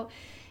fell out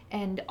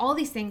and all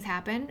these things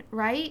happen,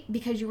 right?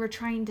 Because you were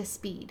trying to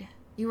speed.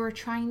 You were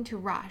trying to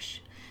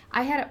rush.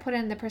 I had it put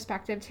in the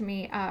perspective to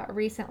me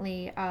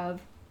recently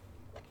of,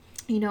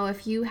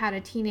 if you had a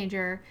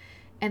teenager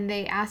and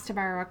they asked to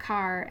borrow a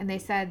car and they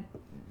said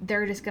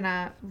they're just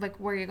gonna, like,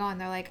 where are you going?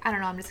 They're like, I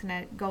don't know, I'm just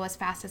gonna go as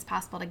fast as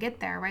possible to get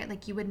there, right?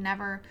 Like, you would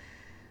never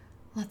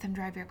let them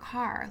drive your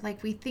car.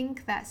 Like, we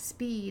think that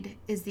speed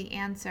is the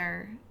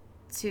answer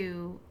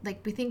to, like,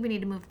 we think we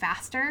need to move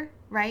faster,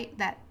 right?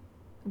 That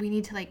we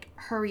need to, like,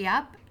 hurry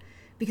up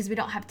because we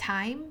don't have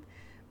time.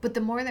 But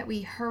the more that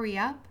we hurry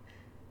up,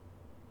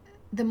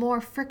 the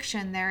more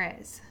friction there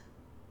is.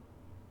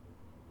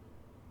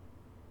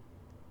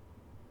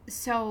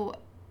 So,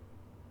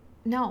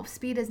 no,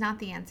 speed is not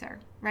the answer,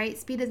 right?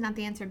 Speed is not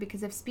the answer,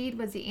 because if speed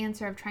was the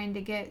answer of trying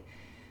to get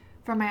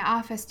from my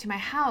office to my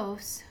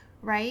house,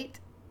 right,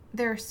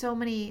 there are so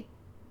many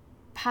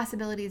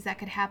possibilities that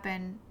could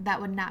happen that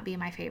would not be in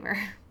my favor,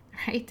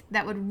 right?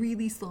 That would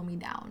really slow me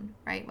down,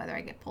 right? Whether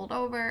I get pulled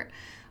over,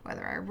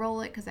 whether I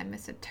roll it because I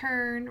miss a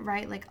turn,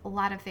 right? Like, a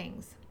lot of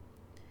things.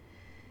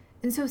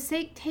 And so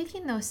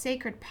taking those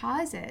sacred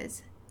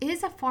pauses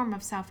is a form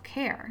of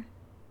self-care,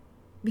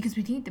 because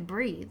we need to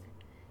breathe.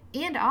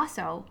 And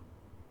also,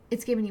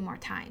 it's giving you more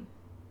time.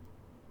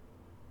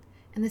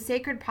 And the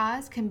sacred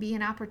pause can be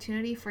an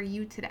opportunity for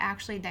you to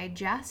actually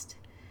digest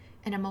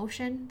an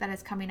emotion that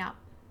is coming up.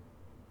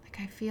 Like,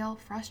 I feel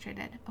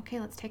frustrated.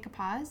 Okay, let's take a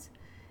pause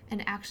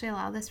and actually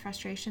allow this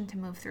frustration to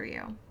move through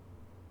you.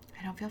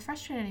 I don't feel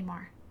frustrated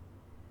anymore.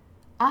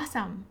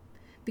 Awesome.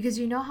 Because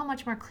you know how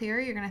much more clear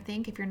you're going to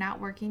think if you're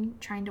not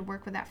trying to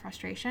work with that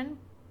frustration.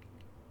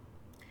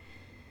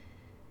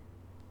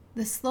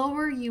 The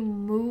slower you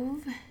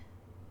move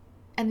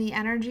and the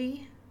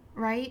energy,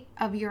 right,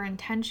 of your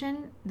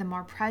intention, the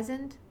more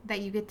present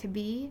that you get to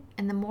be,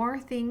 and the more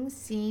things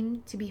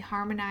seem to be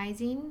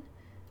harmonizing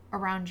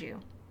around you.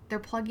 They're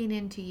plugging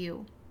into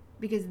you,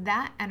 because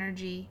that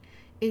energy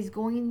is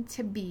going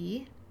to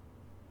be,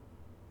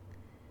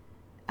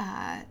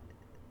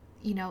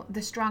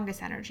 the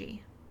strongest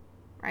energy,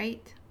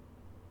 right?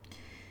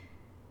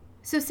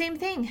 So same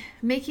thing,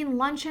 making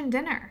lunch and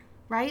dinner,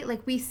 right?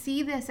 Like, we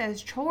see this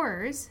as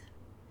chores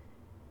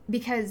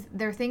because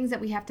they're things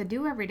that we have to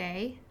do every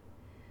day.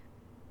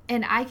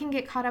 And I can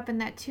get caught up in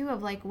that too,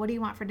 of like, what do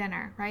you want for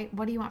dinner, right?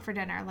 What do you want for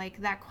dinner?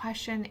 Like, that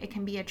question, it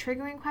can be a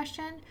triggering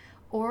question,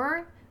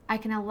 or I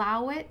can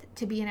allow it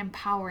to be an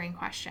empowering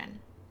question.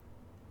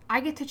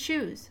 I get to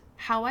choose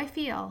how I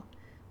feel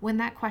when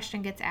that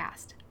question gets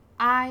asked.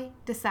 I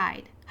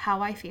decide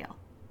how I feel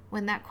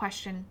when that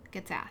question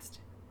gets asked,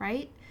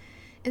 right?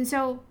 And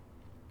so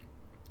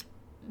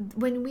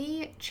when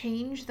we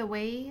change the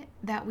way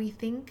that we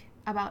think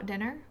about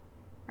dinner,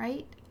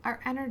 right, our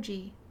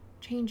energy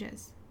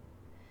changes.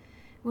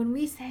 When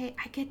we say,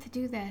 I get to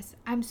do this,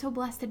 I'm so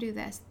blessed to do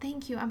this,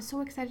 thank you, I'm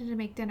so excited to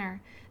make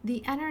dinner,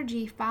 the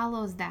energy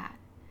follows that.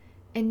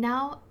 And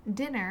now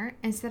dinner,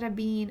 instead of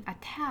being a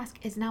task,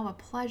 is now a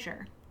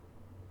pleasure.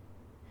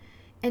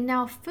 And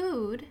now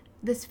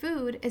this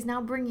food is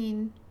now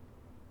bringing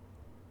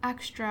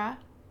extra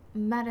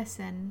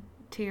medicine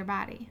to your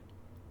body.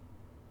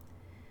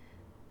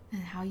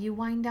 And how you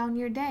wind down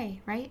your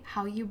day, right?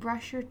 How you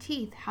brush your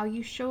teeth, how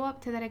you show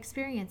up to that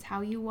experience,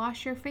 how you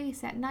wash your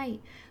face at night,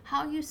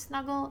 how you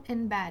snuggle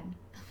in bed.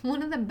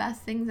 One of the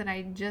best things that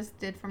I just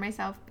did for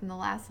myself in the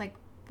last 4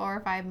 or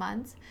 5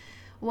 months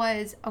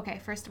was, okay,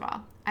 first of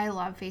all, I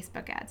love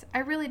Facebook ads. I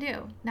really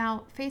do.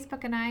 Now,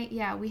 Facebook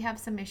and we have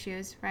some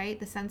issues, right?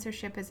 The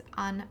censorship is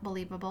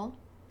unbelievable.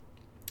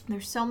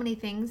 There's so many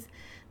things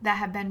that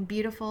have been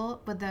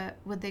beautiful with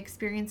the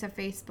experience of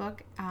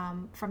Facebook,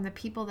 from the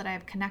people that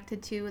I've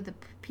connected to, the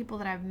people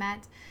that I've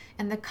met,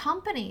 and the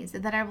companies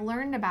that I've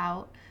learned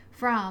about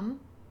from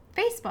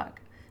Facebook.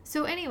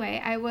 So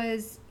anyway, I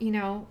was,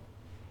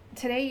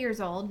 today years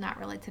old, not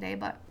really today,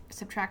 but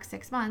subtract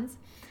 6 months,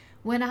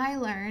 when I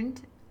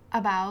learned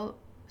about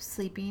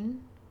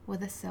sleeping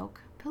with a silk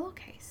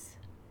pillowcase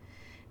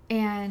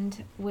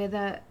and with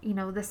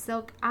the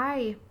silk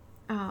eye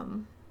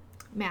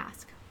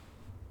mask.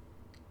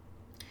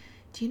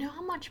 Do you know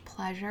how much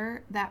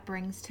pleasure that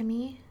brings to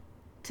me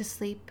to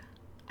sleep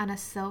on a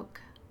silk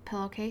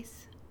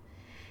pillowcase?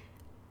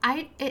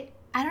 I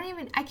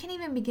can't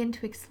even begin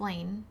to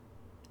explain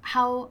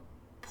how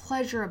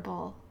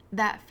pleasurable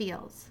that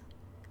feels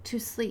to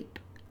sleep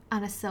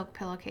on a silk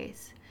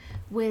pillowcase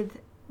with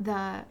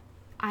the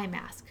eye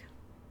mask.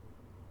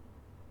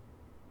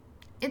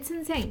 It's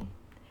insane.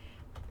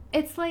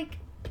 It's like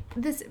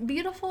this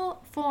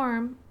beautiful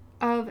form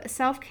of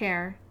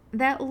self-care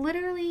that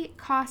literally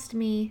cost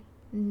me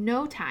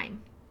no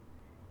time.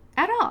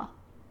 at all.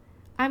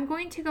 I'm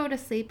going to go to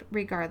sleep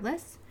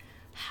regardless.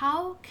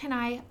 How can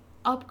I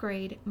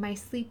upgrade my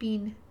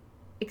sleeping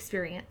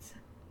experience,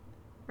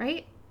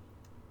 right?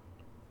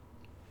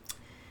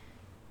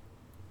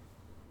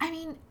 I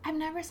mean, I've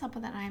never slept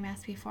with an eye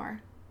mask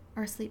before,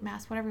 or a sleep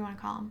mask, whatever you want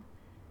to call them.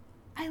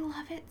 I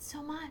love it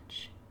so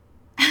much.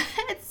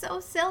 It's so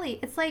silly.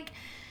 It's like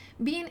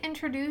being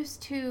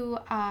introduced to,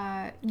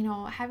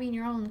 having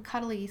your own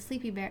cuddly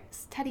sleepy bear,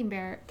 teddy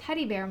bear.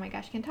 Oh my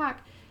gosh, I can talk.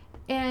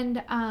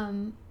 And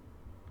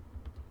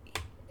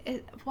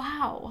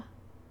wow,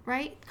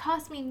 right? It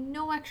cost me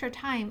no extra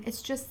time.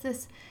 It's just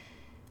this,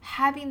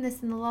 having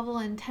this in the level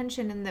of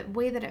intention and the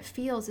way that it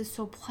feels is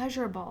so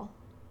pleasurable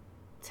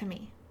to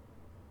me.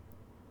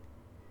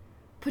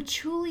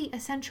 Patchouli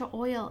essential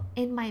oil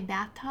in my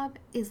bathtub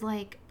is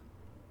like,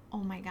 oh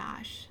my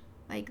gosh,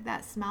 like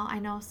that smell. I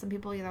know some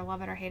people either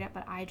love it or hate it,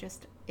 but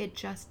it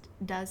just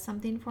does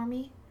something for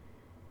me.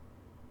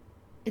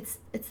 It's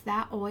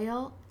that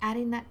oil.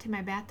 Adding that to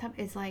my bathtub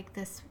is like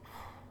this,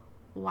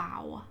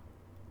 wow,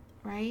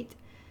 right?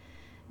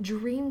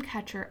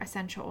 Dreamcatcher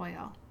essential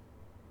oil.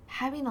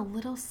 Having a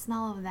little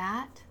smell of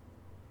that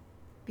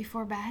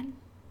before bed,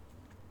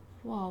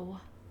 whoa,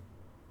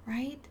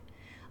 right?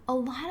 A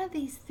lot of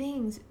these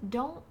things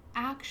don't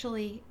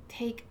actually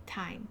take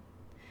time.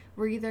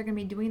 We're either going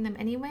to be doing them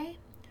anyway,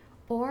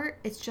 or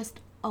it's just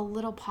a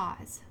little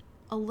pause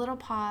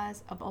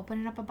of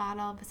opening up a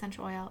bottle of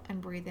essential oil and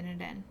breathing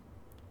it in,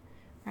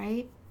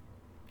 right?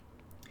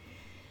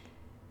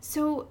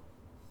 So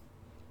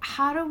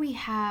how do we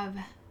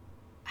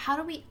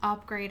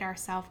upgrade our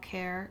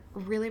self-care?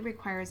 Really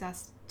requires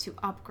us to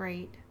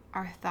upgrade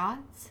our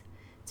thoughts,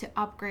 to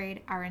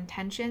upgrade our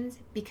intentions,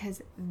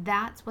 because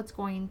that's what's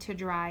going to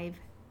drive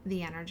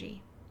the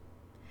energy.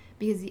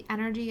 Because the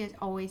energy is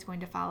always going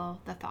to follow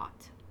the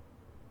thought.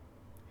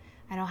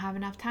 I don't have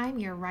enough time,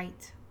 you're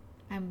right.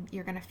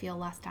 You're going to feel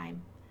less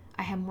time.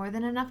 I have more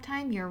than enough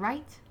time, you're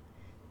right.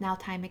 Now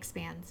time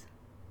expands,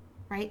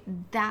 right?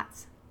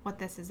 That's what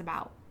this is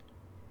about.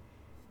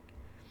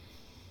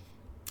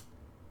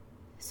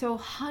 So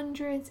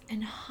hundreds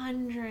and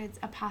hundreds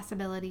of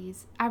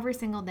possibilities every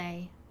single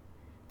day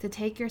to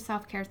take your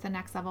self-care to the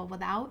next level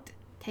without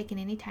taking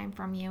any time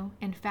from you.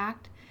 In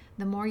fact,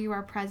 the more you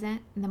are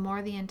present, the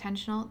more the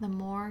intentional, the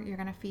more you're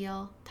going to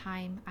feel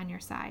time on your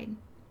side.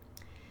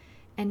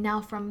 And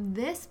now from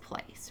this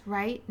place,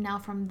 right? Now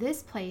from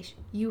this place,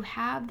 you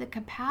have the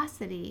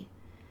capacity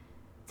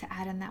to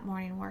add in that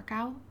morning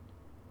workout,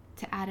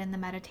 to add in the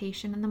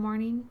meditation in the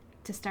morning,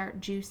 to start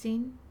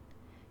juicing.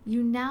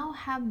 You now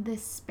have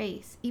this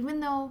space, even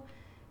though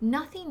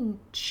nothing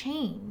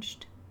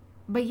changed,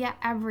 but yet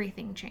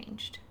everything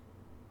changed.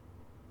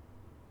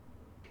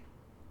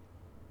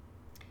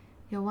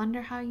 You'll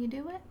wonder how you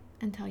do it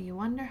until you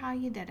wonder how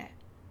you did it.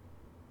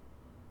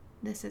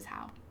 This is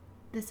how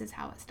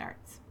it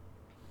starts.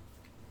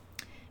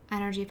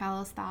 Energy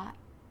follows thought.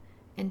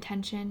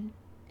 Intention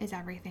is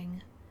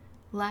everything.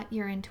 Let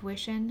your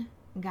intuition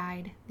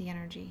guide the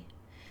energy.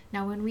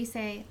 Now, when we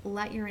say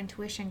let your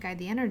intuition guide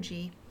the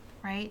energy,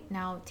 right?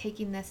 Now,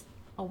 taking this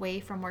away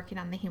from working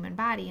on the human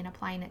body and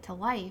applying it to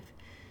life,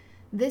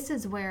 this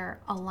is where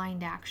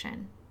aligned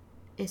action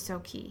is so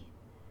key.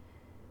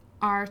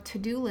 Our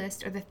to-do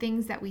list, or the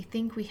things that we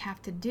think we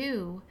have to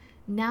do,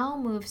 now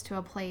moves to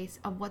a place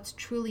of what's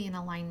truly in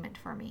alignment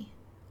for me.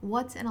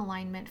 What's in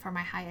alignment for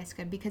my highest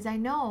good? Because I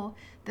know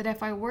that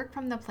if I work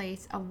from the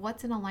place of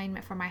what's in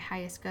alignment for my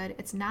highest good,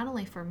 it's not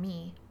only for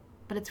me,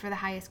 but it's for the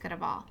highest good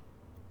of all.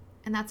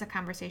 And that's a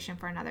conversation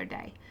for another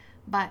day.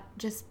 But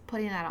just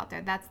putting that out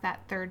there, that's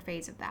that third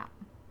phase of that.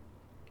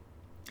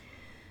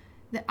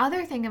 The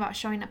other thing about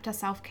showing up to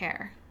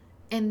self-care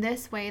in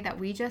this way that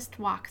we just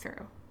walk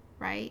through,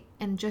 right?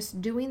 And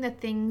just doing the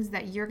things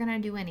that you're going to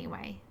do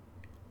anyway,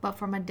 but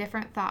from a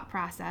different thought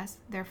process,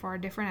 therefore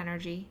a different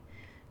energy,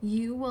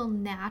 you will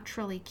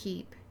naturally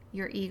keep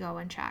your ego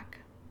in check.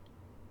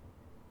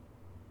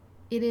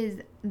 It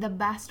is the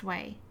best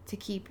way to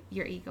keep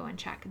your ego in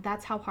check.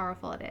 That's how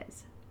powerful it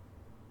is.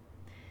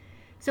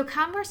 So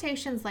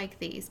conversations like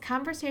these,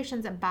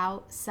 conversations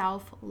about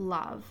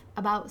self-love,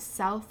 about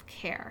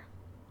self-care,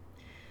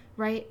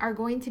 right, are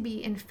going to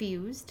be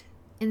infused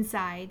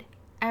inside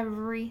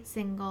every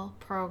single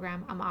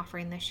program I'm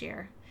offering this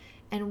year.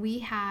 And we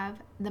have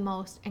the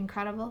most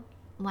incredible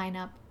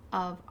lineup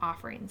of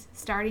offerings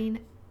starting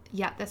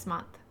yet this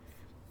month.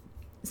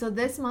 So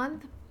this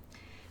month,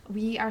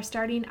 we are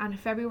starting on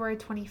February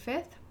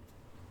 25th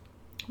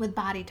with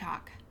Body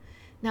Talk.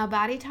 Now,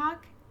 Body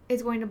Talk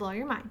is going to blow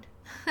your mind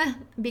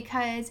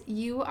because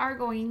you are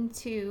going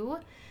to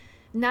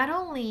not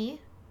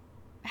only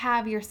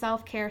have your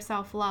self-care,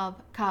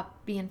 self-love cup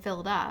being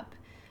filled up,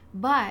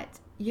 but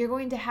you're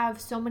going to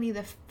have so many of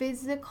the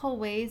physical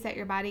ways that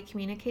your body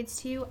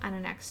communicates to you on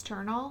an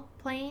external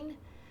plane,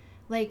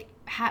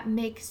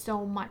 make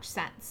so much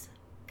sense,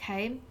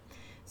 okay?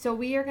 So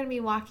we are going to be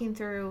walking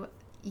through,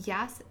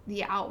 yes,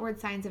 the outward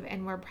signs of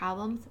inward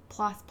problems,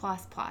 plus.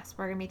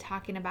 We're going to be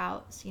talking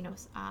about,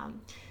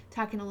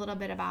 talking a little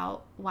bit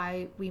about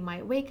why we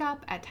might wake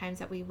up at times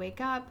that we wake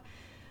up,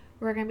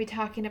 We're going to be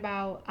talking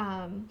about,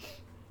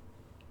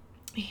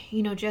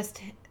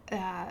 just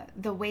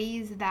the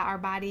ways that our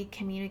body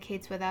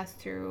communicates with us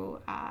through,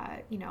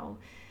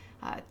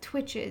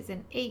 twitches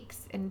and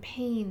aches and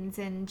pains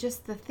and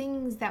just the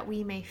things that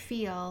we may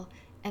feel.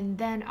 And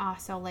then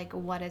also like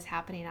what is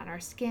happening on our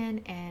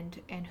skin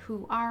and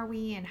who are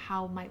we and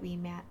how might we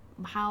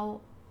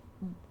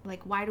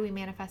why do we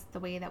manifest the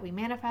way that we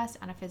manifest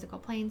on a physical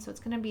plane. So it's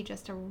going to be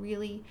just a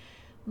really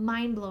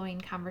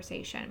mind-blowing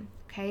conversation.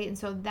 Okay, and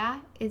so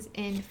that is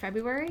in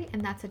February,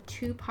 and that's a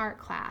 2-part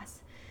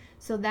class.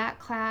 So that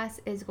class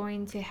is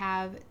going to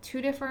have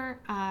two different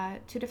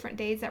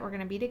days that we're going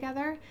to be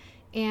together,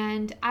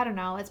 and I don't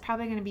know, it's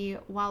probably going to be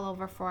well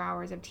over 4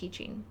 hours of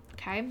teaching.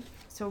 Okay,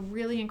 so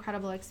really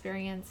incredible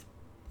experience.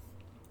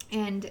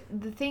 And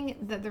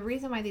the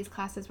reason why these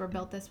classes were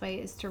built this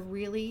way is to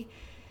really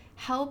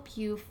help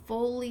you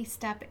fully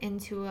step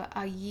into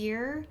a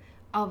year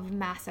of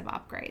massive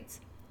upgrades.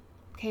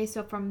 Okay,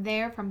 so from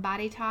there, from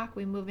Body Talk,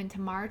 we move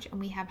into March and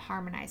we have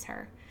Harmonize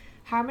Her.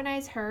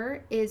 Harmonize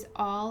Her is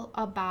all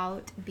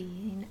about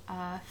being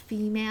a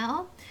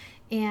female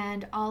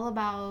and all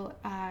about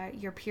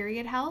your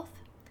period health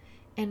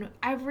and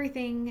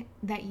everything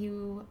that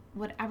you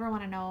would ever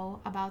want to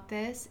know about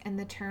this in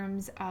the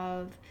terms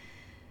of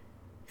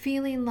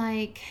feeling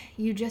like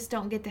you just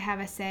don't get to have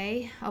a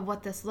say of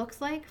what this looks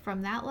like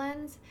from that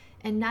lens.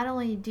 And not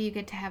only do you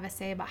get to have a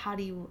say, but how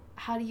do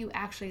you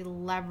actually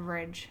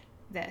leverage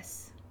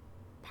this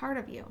part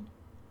of you,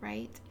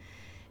 right?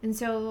 And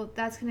so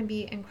that's going to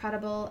be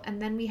incredible. And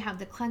then we have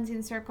the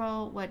Cleansing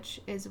Circle, which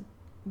is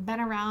been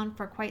around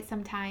for quite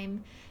some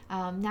time.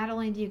 Not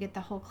only do you get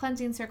the whole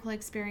Cleansing Circle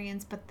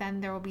experience, but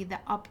then there will be the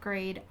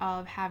upgrade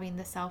of having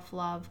the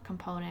self-love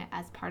component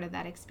as part of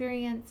that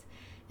experience.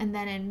 And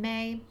then in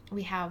May,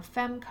 we have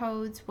Femme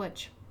Codes,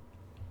 which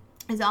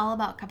is all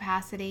about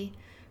capacity,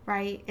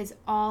 right? Is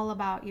all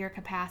about your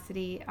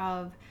capacity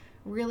of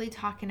really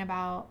talking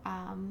about,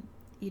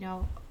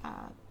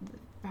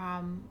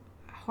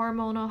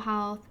 hormonal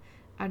health,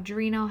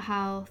 adrenal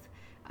health,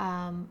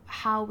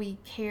 how we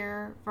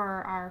care for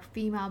our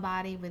female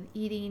body with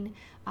eating,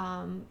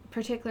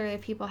 particularly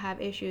if people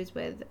have issues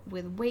with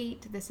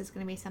weight. This is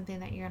going to be something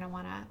that you're going to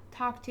want to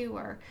talk to,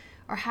 or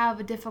have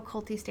a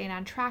difficulty staying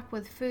on track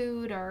with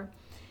food, or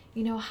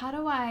how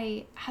do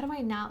I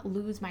not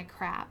lose my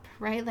crap,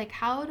 right? Like,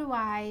 how do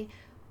I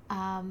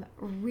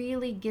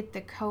really get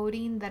the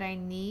coding that I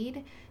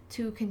need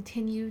to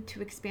continue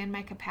to expand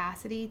my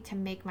capacity to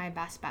make my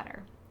best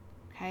better?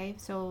 Okay,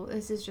 so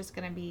this is just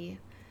going to be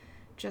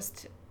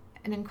just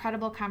an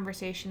incredible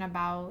conversation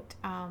about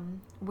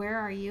where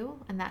are you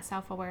in that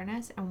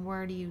self-awareness and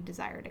where do you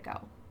desire to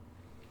go.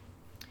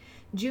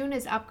 June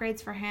is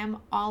Upgrades for Him,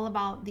 all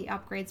about the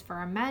upgrades for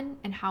our men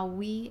and how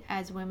we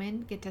as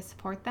women get to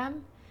support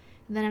them.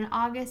 And then in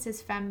August is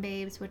Femme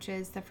Babes, which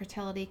is the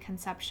fertility,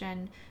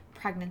 conception,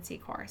 pregnancy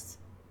course.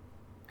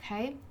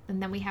 Okay,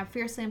 and then we have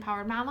Fiercely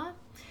Empowered Mama,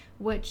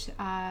 which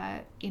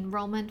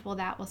enrollment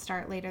will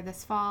start later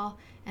this fall,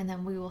 and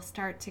then we will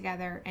start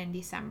together in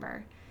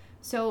December.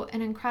 So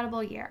an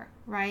incredible year,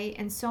 right?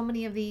 And so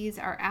many of these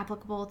are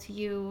applicable to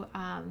you,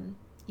 and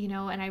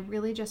I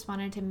really just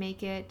wanted to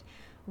make it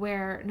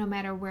where no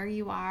matter where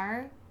you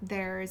are,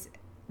 there's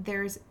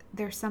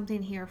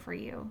something here for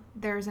you.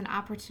 There's an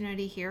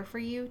opportunity here for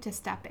you to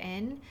step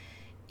in,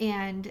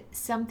 and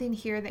something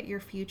here that your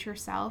future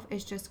self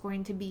is just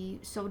going to be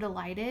so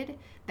delighted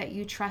that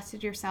you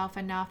trusted yourself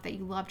enough, that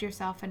you loved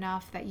yourself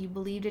enough, that you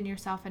believed in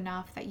yourself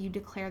enough, that you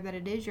declare that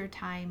it is your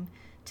time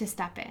to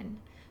step in.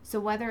 So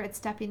whether it's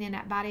stepping in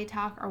at Body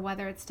Talk or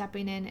whether it's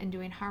stepping in and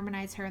doing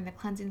Harmonize Her in the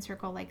Cleansing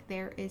Circle, like,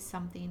 there is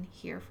something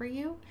here for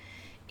you.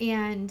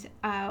 And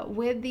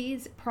with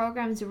these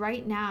programs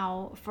right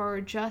now, for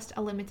just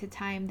a limited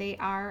time, they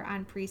are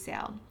on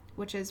pre-sale,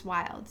 which is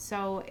wild.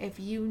 So if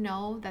you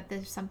know that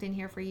there's something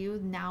here for you,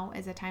 now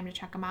is a time to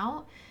check them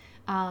out,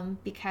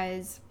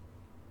 because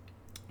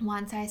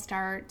once I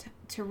start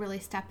to really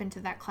step into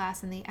that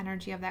class and the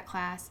energy of that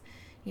class,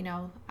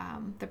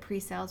 the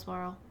pre-sales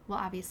will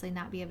obviously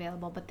not be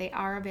available, but they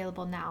are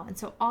available now. And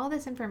so all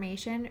this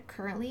information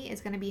currently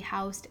is going to be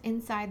housed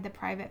inside the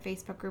private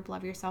Facebook group,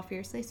 Love Yourself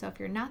Fiercely. So if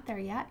you're not there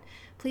yet,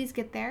 please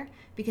get there,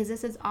 because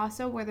this is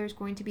also where there's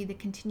going to be the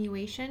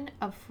continuation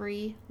of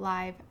free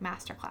live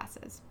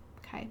masterclasses.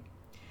 Okay.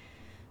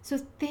 So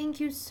thank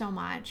you so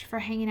much for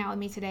hanging out with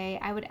me today.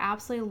 I would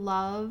absolutely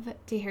love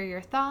to hear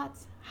your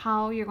thoughts,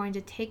 how you're going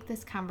to take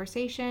this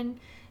conversation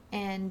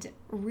and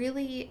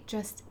really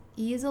just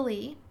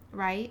easily,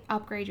 right,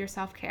 upgrade your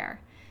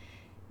self-care.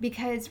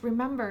 Because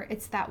remember,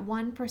 it's that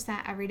 1%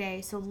 every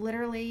day. So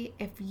literally,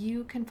 if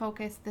you can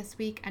focus this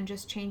week on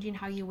just changing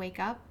how you wake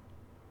up,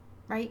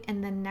 right,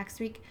 and then next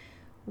week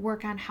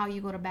work on how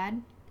you go to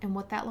bed and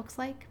what that looks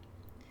like.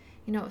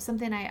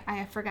 Something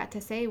I forgot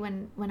to say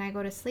when I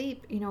go to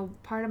sleep,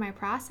 part of my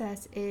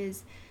process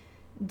is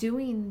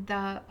doing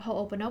the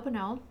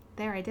Ho'oponopono.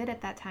 There, I did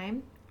it that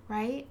time,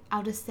 right?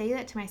 I'll just say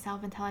that to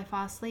myself until I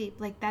fall asleep.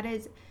 Like, that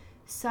is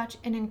such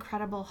an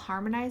incredible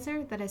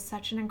harmonizer. That is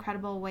such an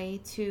incredible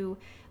way to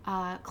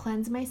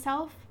cleanse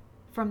myself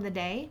from the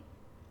day,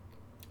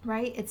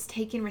 right? It's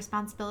taking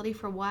responsibility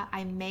for what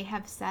I may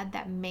have said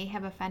that may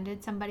have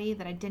offended somebody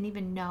that I didn't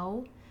even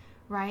know,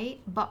 right?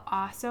 But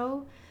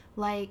also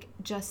like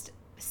just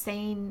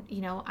saying,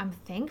 I'm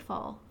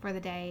thankful for the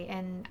day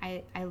and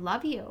I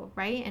love you,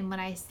 right? And when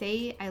I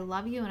say I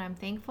love you and I'm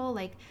thankful,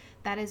 like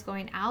that is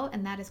going out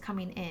and that is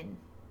coming in.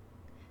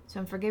 So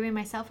I'm forgiving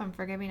myself, I'm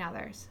forgiving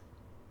others,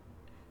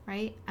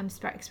 right? I'm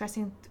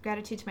expressing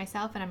gratitude to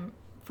myself and I'm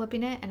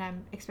flipping it and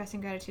I'm expressing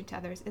gratitude to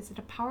others. It's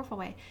a powerful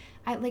way.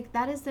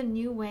 That is the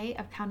new way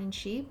of counting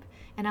sheep,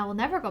 and I will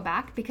never go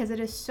back because it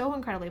is so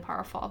incredibly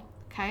powerful.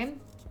 Okay.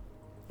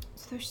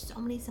 So there's so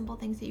many simple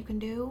things that you can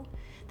do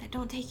that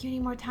don't take you any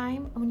more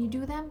time. And when you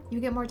do them, you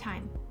get more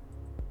time.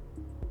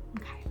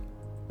 Okay.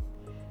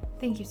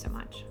 Thank you so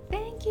much.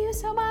 Thank you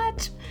so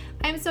much.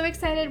 I'm so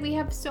excited. We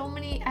have so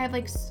many, I have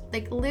like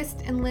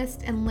list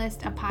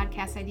of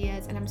podcast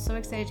ideas, and I'm so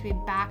excited to be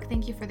back.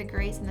 Thank you for the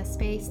grace and the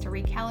space to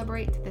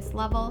recalibrate to this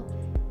level.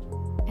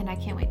 And I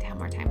can't wait to have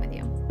more time with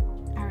you.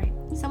 All right.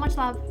 So much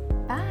love.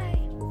 Bye.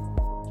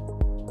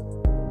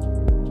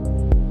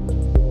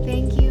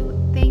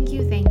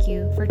 Thank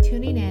you for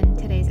tuning in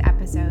today's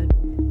episode.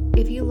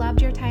 If you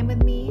loved your time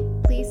with me,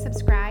 please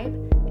subscribe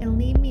and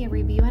leave me a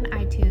review on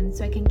iTunes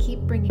so I can keep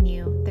bringing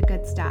you the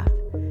good stuff.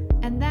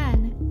 And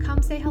then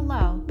come say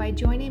hello by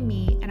joining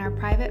me in our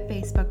private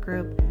Facebook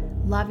group,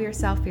 Love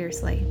Yourself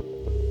Fiercely.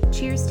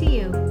 Cheers to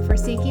you for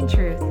seeking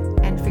truth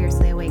and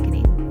fiercely awakening.